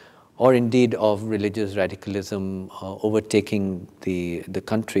 or indeed of religious radicalism overtaking the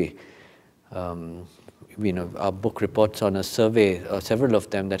country. Our book reports on a survey, several of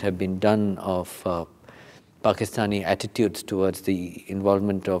them that have been done, of Pakistani attitudes towards the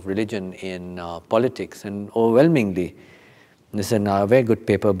involvement of religion in politics, and overwhelmingly, this is a very good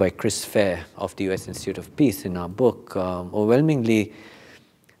paper by Chris Fair of the US Institute of Peace in our book, overwhelmingly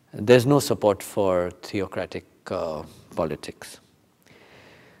there's no support for theocratic politics.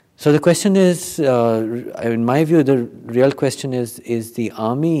 So the question is, in my view, the real question is the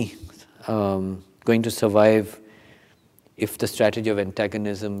army going to survive if the strategy of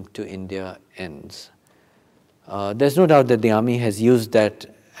antagonism to India ends? There's no doubt that the army has used that,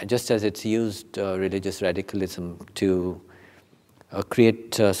 just as it's used religious radicalism to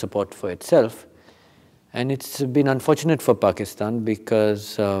create support for itself. And it's been unfortunate for Pakistan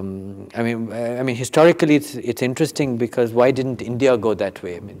because, historically it's interesting, because why didn't India go that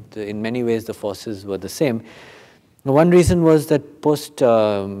way? In many ways the forces were the same. One reason was that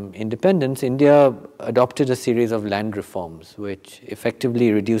post-independence, India adopted a series of land reforms which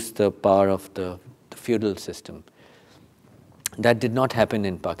effectively reduced the power of the feudal system. That did not happen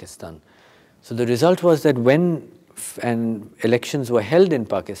in Pakistan. So the result was that when elections were held in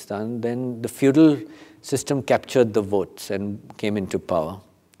Pakistan, then the feudal system captured the votes and came into power.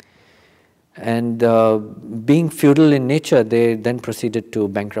 And being feudal in nature, they then proceeded to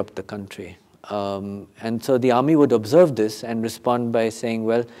bankrupt the country. And so the army would observe this and respond by saying,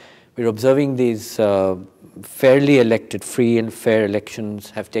 well, we're observing these fairly elected, free and fair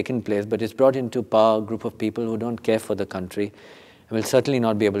elections have taken place, but it's brought into power a group of people who don't care for the country and will certainly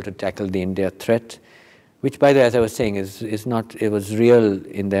not be able to tackle the India threat, which, by the way, as I was saying, is not, it was real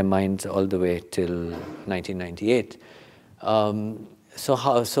in their minds all the way till 1998.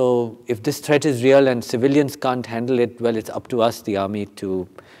 So if this threat is real and civilians can't handle it, well, it's up to us, the army, to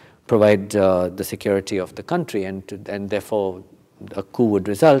provide the security of the country, and therefore a coup would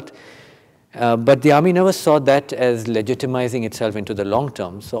result. But the army never saw that as legitimizing itself into the long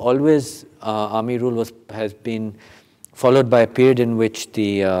term. So always army rule has been followed by a period in which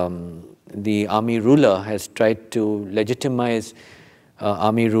the army ruler has tried to legitimize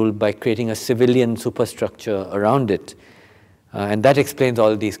army rule by creating a civilian superstructure around it. And that explains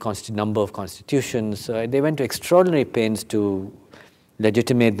all these number of constitutions. They went to extraordinary pains to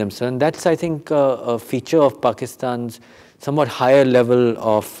legitimate themselves. And that's, I think, a feature of Pakistan's somewhat higher level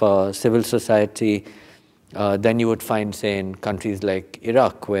of civil society than you would find, say, in countries like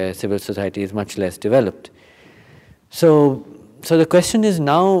Iraq, where civil society is much less developed. So the question is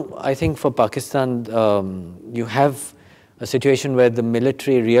now, I think for Pakistan, you have a situation where the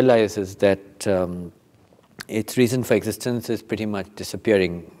military realizes that its reason for existence is pretty much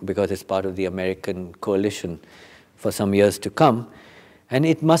disappearing because it's part of the American coalition for some years to come. And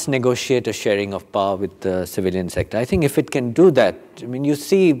it must negotiate a sharing of power with the civilian sector. I think if it can do that, I mean, you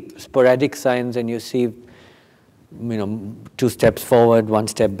see sporadic signs and you see, 2 steps forward, 1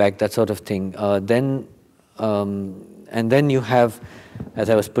 step back, that sort of thing. And then you have, as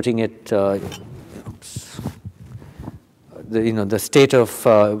I was putting it, the state of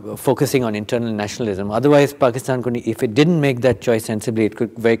focusing on internal nationalism. Otherwise, Pakistan could, if it didn't make that choice sensibly, it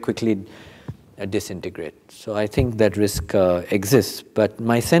could very quickly disintegrate. So I think that risk exists. But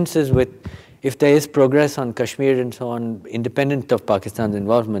my sense is, if there is progress on Kashmir and so on, independent of Pakistan's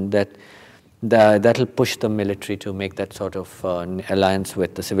involvement, that'll push the military to make that sort of alliance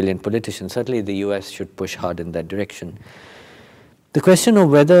with the civilian politicians. Certainly, the US should push hard in that direction. The question of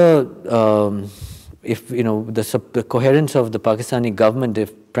whether if the coherence of the Pakistani government,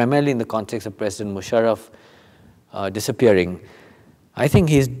 if primarily in the context of President Musharraf disappearing, I think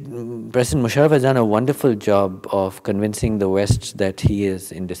President Musharraf has done a wonderful job of convincing the West that he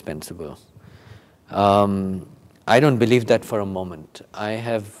is indispensable. I don't believe that for a moment. I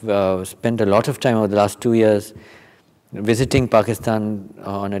have spent a lot of time over the last 2 years visiting Pakistan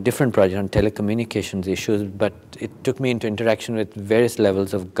on a different project on telecommunications issues, but it took me into interaction with various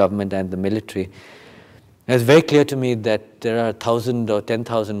levels of government and the military. It's very clear to me that there are 1,000 or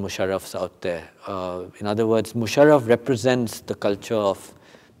 10,000 Musharrafs out there. In other words, Musharraf represents the culture of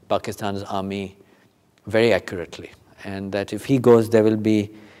Pakistan's army very accurately, and that if he goes, there will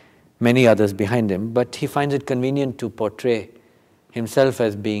be many others behind him. But he finds it convenient to portray himself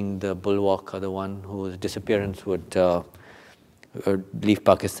as being the bulwark or the one whose disappearance would leave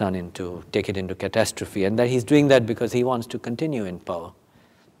Pakistan take it into catastrophe, and that he's doing that because he wants to continue in power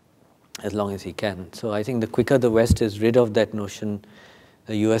as long as he can. So I think the quicker the West is rid of that notion,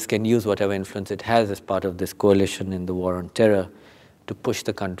 the US can use whatever influence it has as part of this coalition in the war on terror to push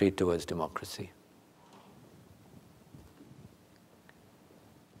the country towards democracy.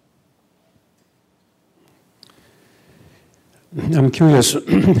 I'm curious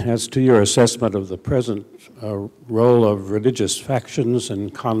as to your assessment of the present role of religious factions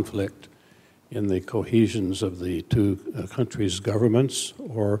and conflict in the cohesions of the two countries' governments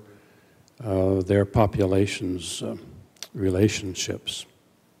or their populations' relationships.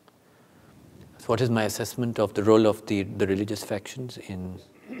 So what is my assessment of the role of the religious factions in?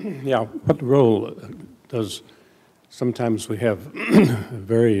 Yeah, what role does, sometimes we have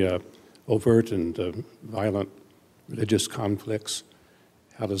very overt and violent religious conflicts.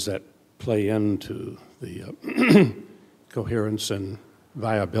 How does that play into the coherence and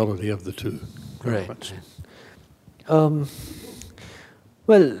viability of the two governments? Right.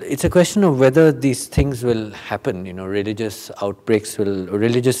 Well, it's a question of whether these things will happen. Religious outbreaks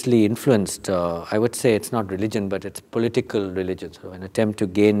religiously influenced. I would say it's not religion, but it's political religion. So an attempt to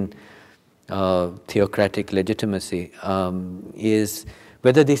gain theocratic legitimacy is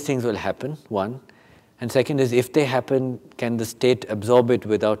whether these things will happen, one. And second is, if they happen, can the state absorb it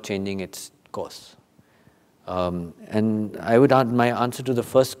without changing its course? And my answer to the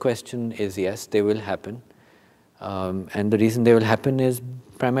first question is yes, they will happen. And the reason they will happen is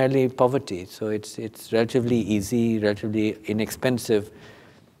primarily poverty. So it's relatively easy, relatively inexpensive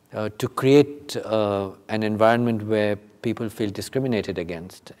to create an environment where people feel discriminated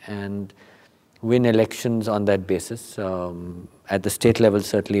against and win elections on that basis. At the state level,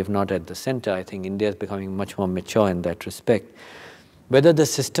 certainly, if not at the center. I think India is becoming much more mature in that respect. Whether the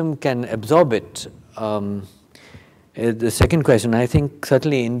system can absorb it, the second question, I think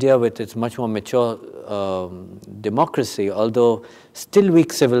certainly India with its much more mature democracy, although still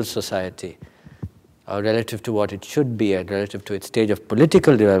weak civil society, relative to what it should be and relative to its stage of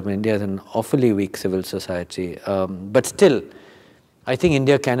political development, India has an awfully weak civil society. But still, I think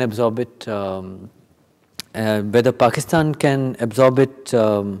India can absorb it. Whether Pakistan can absorb it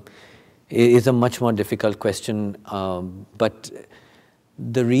is a much more difficult question. But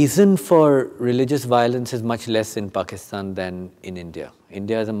the reason for religious violence is much less in Pakistan than in India.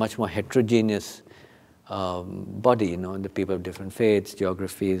 India is a much more heterogeneous body, the people of different faiths,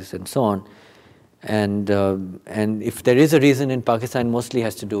 geographies, and so on. And if there is a reason in Pakistan, mostly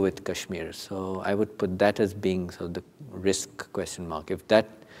has to do with Kashmir. So I would put that as being sort of the risk question mark. If that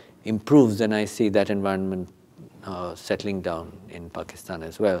improves, then I see that environment settling down in Pakistan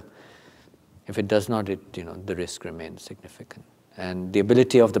as well. If it does not, the risk remains significant. And the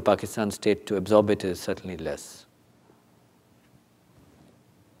ability of the Pakistan state to absorb it is certainly less.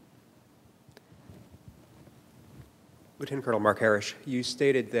 Lieutenant Colonel Mark Harris, you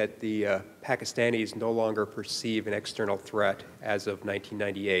stated that the Pakistanis no longer perceive an external threat as of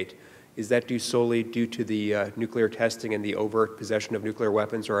 1998. Is that solely due to the nuclear testing and the overt possession of nuclear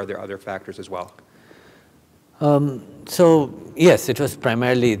weapons, or are there other factors as well? So, yes, it was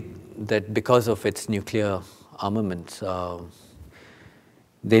primarily that because of its nuclear armaments,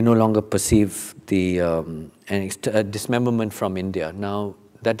 they no longer perceive a dismemberment from India. Now,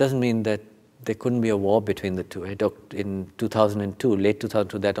 that doesn't mean that there couldn't be a war between the two. In 2002, late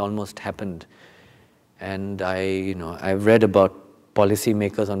 2002, that almost happened. And I've read about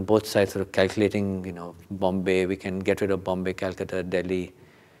policymakers on both sides sort of calculating, Bombay, we can get rid of Bombay, Calcutta, Delhi,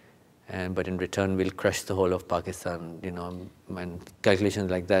 but in return we'll crush the whole of Pakistan, and calculations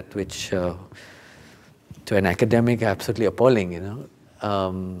like that, which to an academic are absolutely appalling,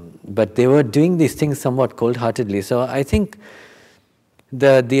 But they were doing these things somewhat cold-heartedly. So I think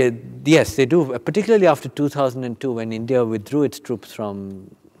yes, they do, particularly after 2002 when India withdrew its troops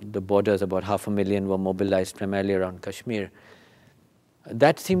from the borders, about 500,000 were mobilized primarily around Kashmir.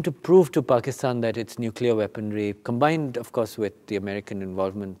 That seemed to prove to Pakistan that its nuclear weaponry, combined of course with the American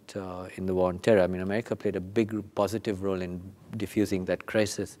involvement in the war on terror, I mean America played a big positive role in diffusing that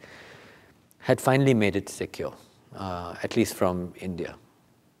crisis, had finally made it secure, at least from India.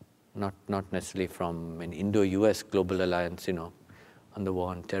 Not necessarily from an Indo-US global alliance, on the war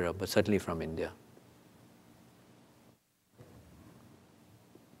on terror, but certainly from India.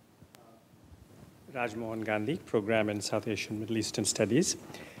 Rajmohan Gandhi, Program in South Asian Middle Eastern Studies.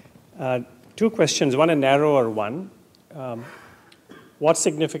 Two questions, one a narrower one. What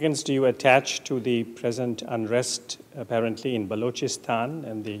significance do you attach to the present unrest apparently in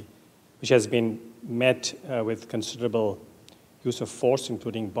Balochistan, which has been met with considerable use of force,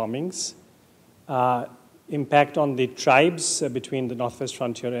 including bombings? Impact on the tribes between the Northwest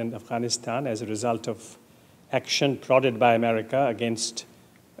Frontier and Afghanistan as a result of action prodded by America against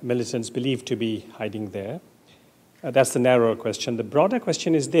militants believed to be hiding there. That's the narrower question. The broader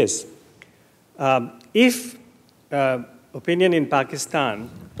question is this. If opinion in Pakistan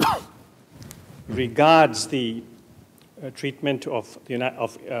regards the treatment of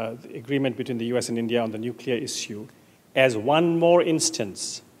the agreement between the US and India on the nuclear issue as one more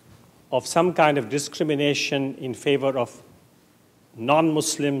instance of some kind of discrimination in favor of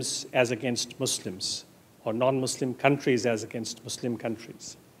non-Muslims as against Muslims, or non-Muslim countries as against Muslim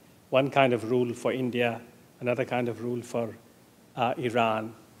countries. One kind of rule for India, another kind of rule for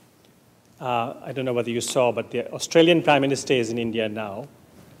Iran. I don't know whether you saw, but the Australian Prime Minister is in India now,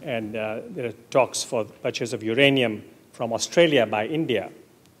 and there are talks for purchase of uranium from Australia by India,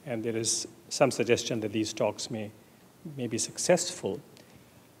 and there is some suggestion that these talks may be successful.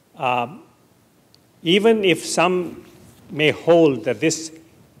 Even if some may hold that this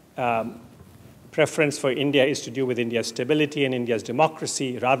preference for India is to do with India's stability and India's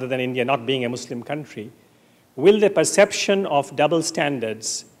democracy rather than India not being a Muslim country, will the perception of double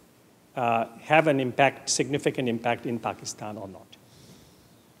standards have an impact, significant impact in Pakistan or not?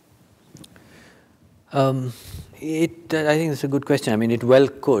 I think it's a good question. I mean, it well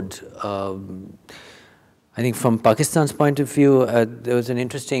could. I think from Pakistan's point of view, there was an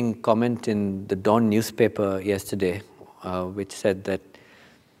interesting comment in the Dawn newspaper yesterday, which said that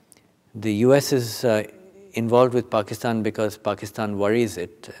the US is involved with Pakistan because Pakistan worries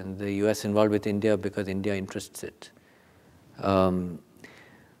it, and the US involved with India because India interests it. And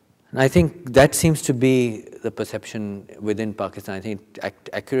I think that seems to be the perception within Pakistan. I think it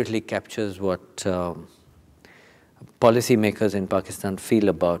accurately captures what policymakers in Pakistan feel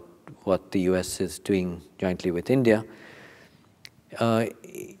about what the US is doing jointly with India.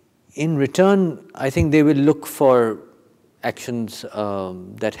 In return, I think they will look for actions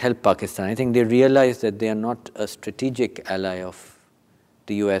that help Pakistan. I think they realize that they are not a strategic ally of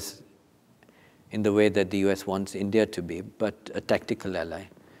the US in the way that the US wants India to be, but a tactical ally.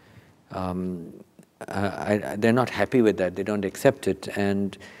 They're not happy with that. They don't accept it,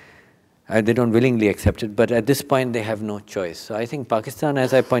 and they don't willingly accept it, but at this point they have no choice. So I think Pakistan,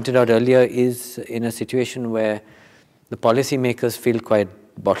 as I pointed out earlier, is in a situation where the policymakers feel quite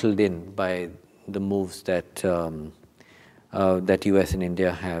bottled in by the moves that that US and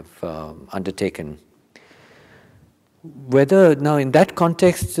India have undertaken. Whether now in that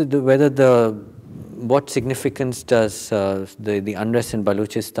context, what significance does the unrest in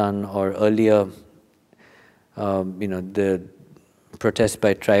Balochistan or earlier, the protests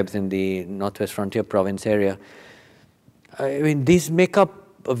by tribes in the Northwest Frontier Province area, I mean, these make up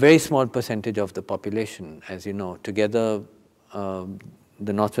a very small percentage of the population, as you know. Together, the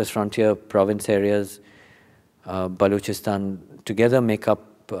Northwest Frontier Province areas, Balochistan, together make up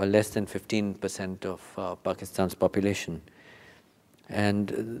less than 15% of Pakistan's population.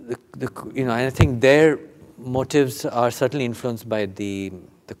 And I think their motives are certainly influenced by the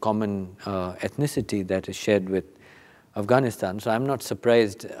common ethnicity that is shared with Afghanistan. So I'm not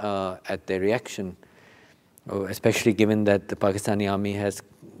surprised at their reaction, especially given that the Pakistani army has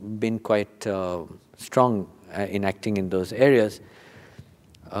been quite strong in acting in those areas.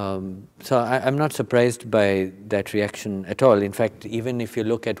 So I'm not surprised by that reaction at all. In fact, even if you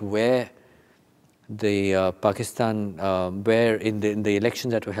look at where the Pakistan, where in the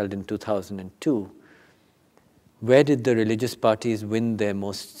elections that were held in 2002, where did the religious parties win their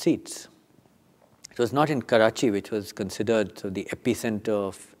most seats? It was not in Karachi, which was considered the epicenter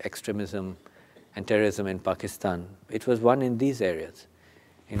of extremism and terrorism in Pakistan. It was one in these areas,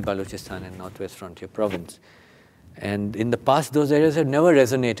 in Balochistan and Northwest Frontier Province. And in the past, those areas have never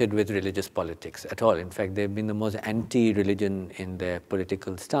resonated with religious politics at all. In fact, they've been the most anti-religion in their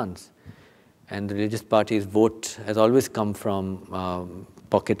political stance. And the religious parties' vote has always come from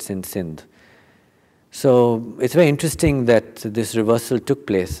pockets in Sindh. So it's very interesting that this reversal took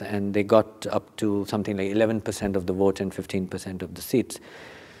place, and they got up to something like 11% of the vote and 15% of the seats.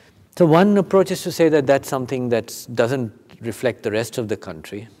 So one approach is to say that that's something that doesn't reflect the rest of the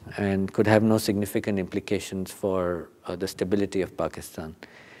country and could have no significant implications for the stability of Pakistan.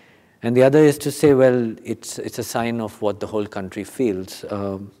 And the other is to say, well, it's a sign of what the whole country feels.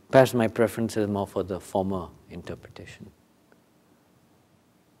 Perhaps my preference is more for the former interpretation.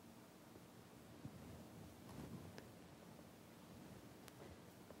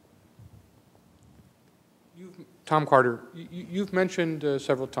 Tom Carter, you've mentioned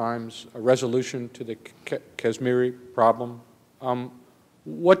several times a resolution to the Kashmiri problem.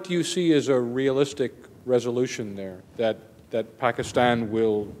 What do you see as a realistic resolution there, that Pakistan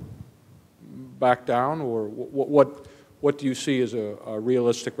will back down, or what do you see as a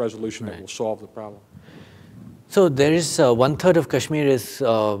realistic resolution that will solve the problem? So there is 1/3 of Kashmir is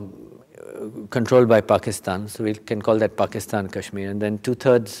controlled by Pakistan, so we can call that Pakistan Kashmir, and then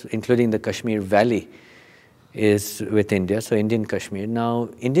 2/3, including the Kashmir Valley, is with India, so Indian Kashmir. Now,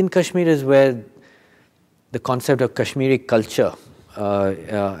 Indian Kashmir is where the concept of Kashmiri culture or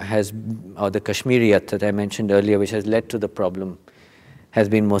the Kashmiriyat that I mentioned earlier, which has led to the problem, has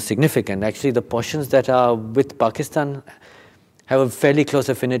been most significant. Actually, the portions that are with Pakistan have a fairly close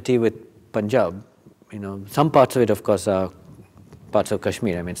affinity with Punjab. You know, some parts of it, of course, are parts of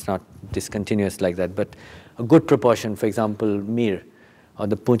Kashmir. I mean, it's not discontinuous like that, but a good proportion, for example, Mir or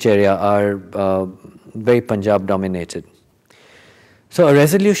the Poonch area, are very Punjab dominated. So a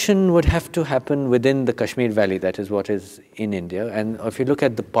resolution would have to happen within the Kashmir Valley, that is what is in India. And if you look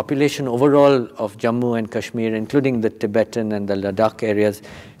at the population overall of Jammu and Kashmir, including the Tibetan and the Ladakh areas,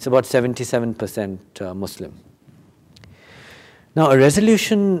 it's about 77% Muslim. Now a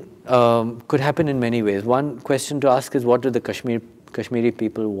resolution could happen in many ways. One question to ask is, what do the Kashmiri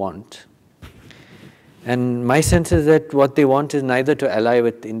people want? And my sense is that what they want is neither to ally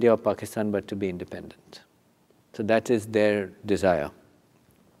with India or Pakistan, but to be independent. So that is their desire.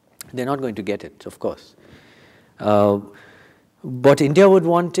 They're not going to get it, of course. What India would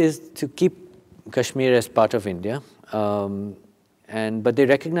want is to keep Kashmir as part of India. But they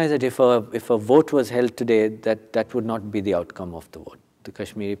recognize that if a vote was held today, that would not be the outcome of the vote. The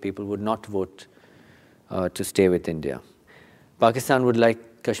Kashmiri people would not vote to stay with India. Pakistan would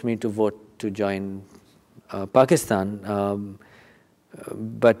like Kashmir to vote to join Pakistan,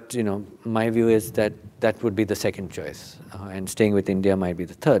 but you know, my view is that that would be the second choice, and staying with India might be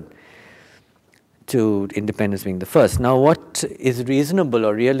the third, to independence being the first. Now, what is reasonable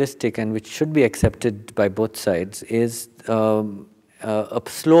or realistic and which should be accepted by both sides is a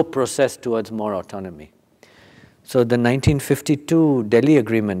slow process towards more autonomy. So the 1952 Delhi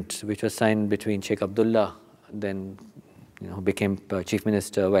Agreement, which was signed between Sheikh Abdullah, then who became Chief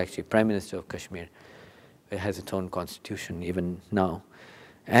Minister, well, actually Prime Minister of Kashmir, it has its own constitution even now,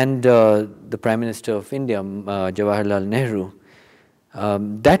 and the Prime Minister of India, Jawaharlal Nehru,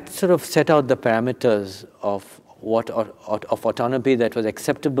 that sort of set out the parameters of of autonomy that was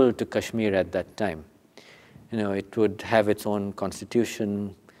acceptable to Kashmir at that time. You know, it would have its own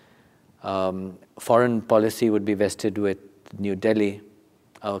constitution. Foreign policy would be vested with New Delhi.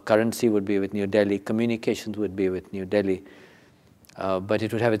 Currency would be with New Delhi. Communications would be with New Delhi. But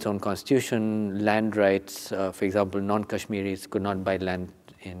it would have its own constitution, land rights. For example, non-Kashmiris could not buy land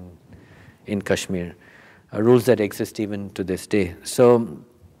in Kashmir. Rules that exist even to this day. So,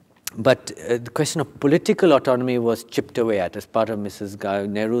 but the question of political autonomy was chipped away at as part of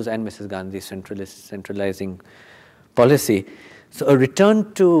Nehru's and Mrs. Gandhi's centralizing policy. So a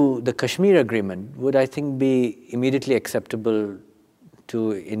return to the Kashmir Agreement would, I think, be immediately acceptable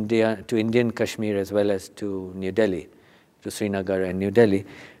to Indian Kashmir as well as to New Delhi, to Srinagar and New Delhi.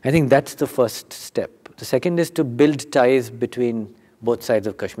 I think that's the first step. The second is to build ties between both sides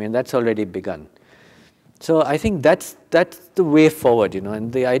of Kashmir, and that's already begun. So I think that's the way forward, you know,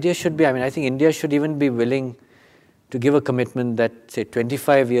 and the idea should be, I mean, I think India should even be willing to give a commitment that, say,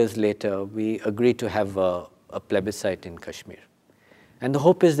 25 years later, we agree to have a plebiscite in Kashmir. And the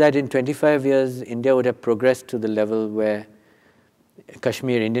hope is that in 25 years, India would have progressed to the level where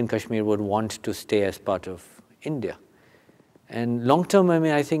Indian Kashmir would want to stay as part of India. And long term, I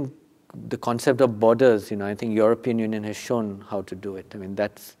mean, I think the concept of borders, I think European Union has shown how to do it. I mean,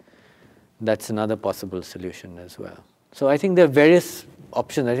 that's another possible solution as well. So I think there are various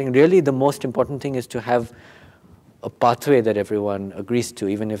options. I think really the most important thing is to have a pathway that everyone agrees to,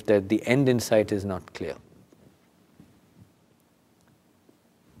 even if the end in sight is not clear.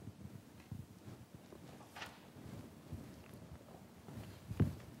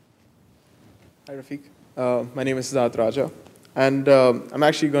 Hi, Rafiq. My name is Siddharth Raja. And I'm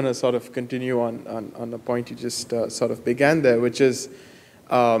actually going to sort of continue on the point you just sort of began there, which is,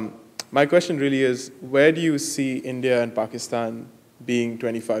 my question really is, where do you see India and Pakistan being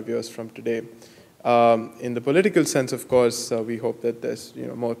 25 years from today? In the political sense, of course, we hope that there's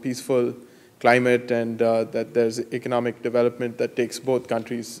more peaceful climate and that there's economic development that takes both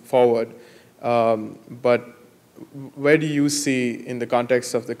countries forward. But where do you see, in the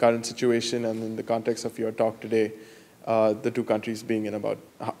context of the current situation and in the context of your talk today, the two countries being in about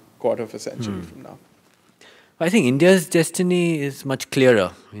a quarter of a century from now? I think India's destiny is much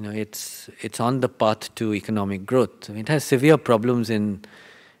clearer. It's on the path to economic growth. I mean, it has severe problems in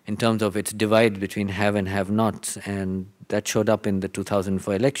terms of its divide between have and have-nots, and that showed up in the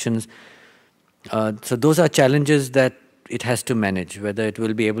 2004 elections. So those are challenges that it has to manage. Whether it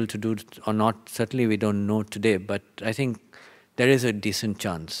will be able to do it or not, certainly we don't know today, but I think there is a decent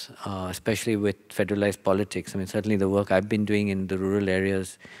chance, especially with federalized politics. I mean, certainly the work I've been doing in the rural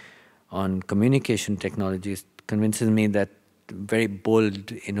areas on communication technologies convinces me that very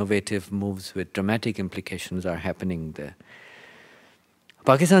bold, innovative moves with dramatic implications are happening there.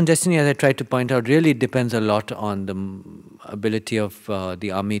 Pakistan's destiny, as I tried to point out, really depends a lot on the ability of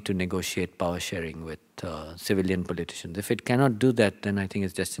the army to negotiate power sharing with civilian politicians. If it cannot do that, then I think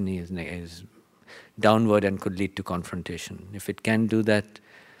its destiny is downward and could lead to confrontation. If it can do that,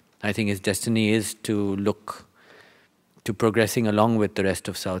 I think its destiny is to look to progressing along with the rest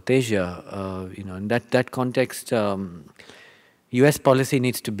of South Asia. In that context, U.S. policy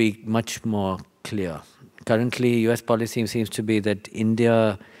needs to be much more clear. Currently, U.S. policy seems to be that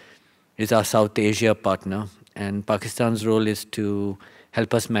India is our South Asia partner, and Pakistan's role is to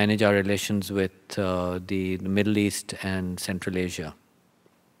help us manage our relations with the Middle East and Central Asia.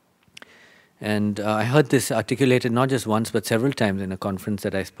 And I heard this articulated not just once, but several times in a conference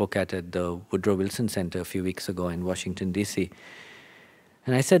that I spoke at the Woodrow Wilson Center a few weeks ago in Washington, D.C.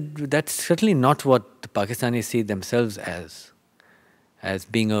 And I said, that's certainly not what the Pakistanis see themselves as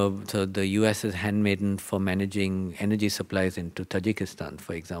being the US's handmaiden for managing energy supplies into Tajikistan,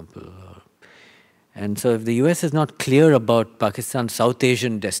 for example. And so if the US is not clear about Pakistan's South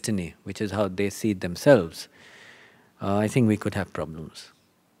Asian destiny, which is how they see it themselves, I think we could have problems.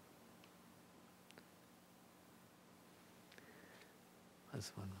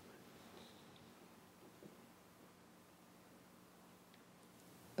 That's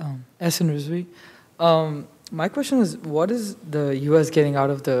one. Ehsan Rizvi. My question is, what is the US getting out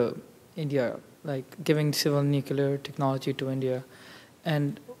of the India, like giving civil nuclear technology to India?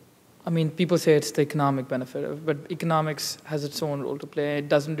 And I mean, people say it's the economic benefit, but economics has its own role to play. It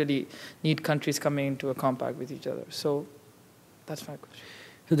doesn't really need countries coming into a compact with each other. So that's my question.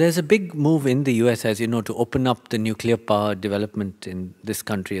 So there's a big move in the US, as you know, to open up the nuclear power development in this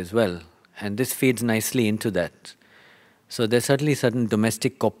country as well. And this feeds nicely into that. So there's certainly certain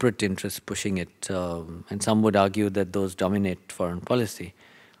domestic corporate interests pushing it. And some would argue that those dominate foreign policy.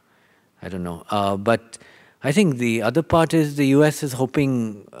 I don't know. But I think the other part is the US is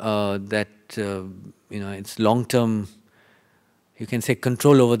hoping that, its long-term, you can say,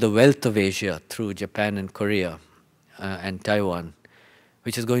 control over the wealth of Asia through Japan and Korea and Taiwan,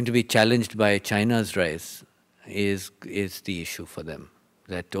 which is going to be challenged by China's rise, is the issue for them.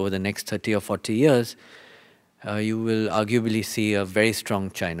 That over the next 30 or 40 years, you will arguably see a very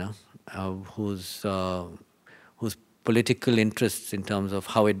strong China, whose political interests in terms of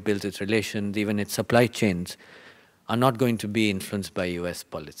how it builds its relations, even its supply chains, are not going to be influenced by US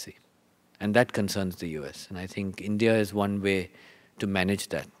policy. And that concerns the US. And I think India is one way to manage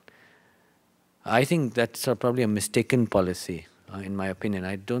that. I think that's probably a mistaken policy, in my opinion.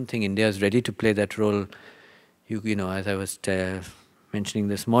 I don't think India is ready to play that role. As I was mentioning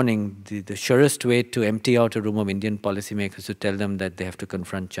this morning, the surest way to empty out a room of Indian policymakers is to tell them that they have to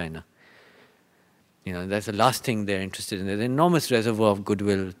confront China. That's the last thing they're interested in. There's an enormous reservoir of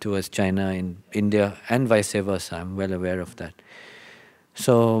goodwill towards China in India and vice versa. I'm well aware of that.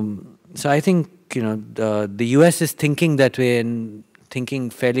 So I think, the US is thinking that way and thinking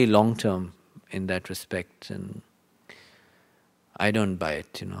fairly long-term in that respect. And I don't buy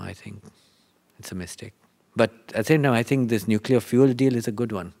it, I think it's a mistake. But at the same time, I think this nuclear fuel deal is a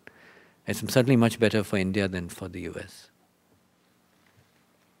good one. It's certainly much better for India than for the US.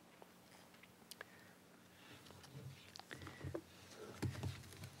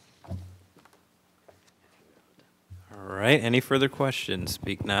 right, any further questions?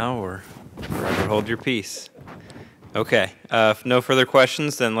 Speak now or forever hold your peace. Okay, if no further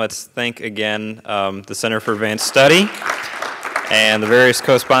questions, then let's thank again the Center for Advanced Study and the various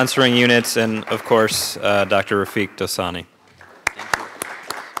co-sponsoring units, and of course, Dr. Rafiq Dossani.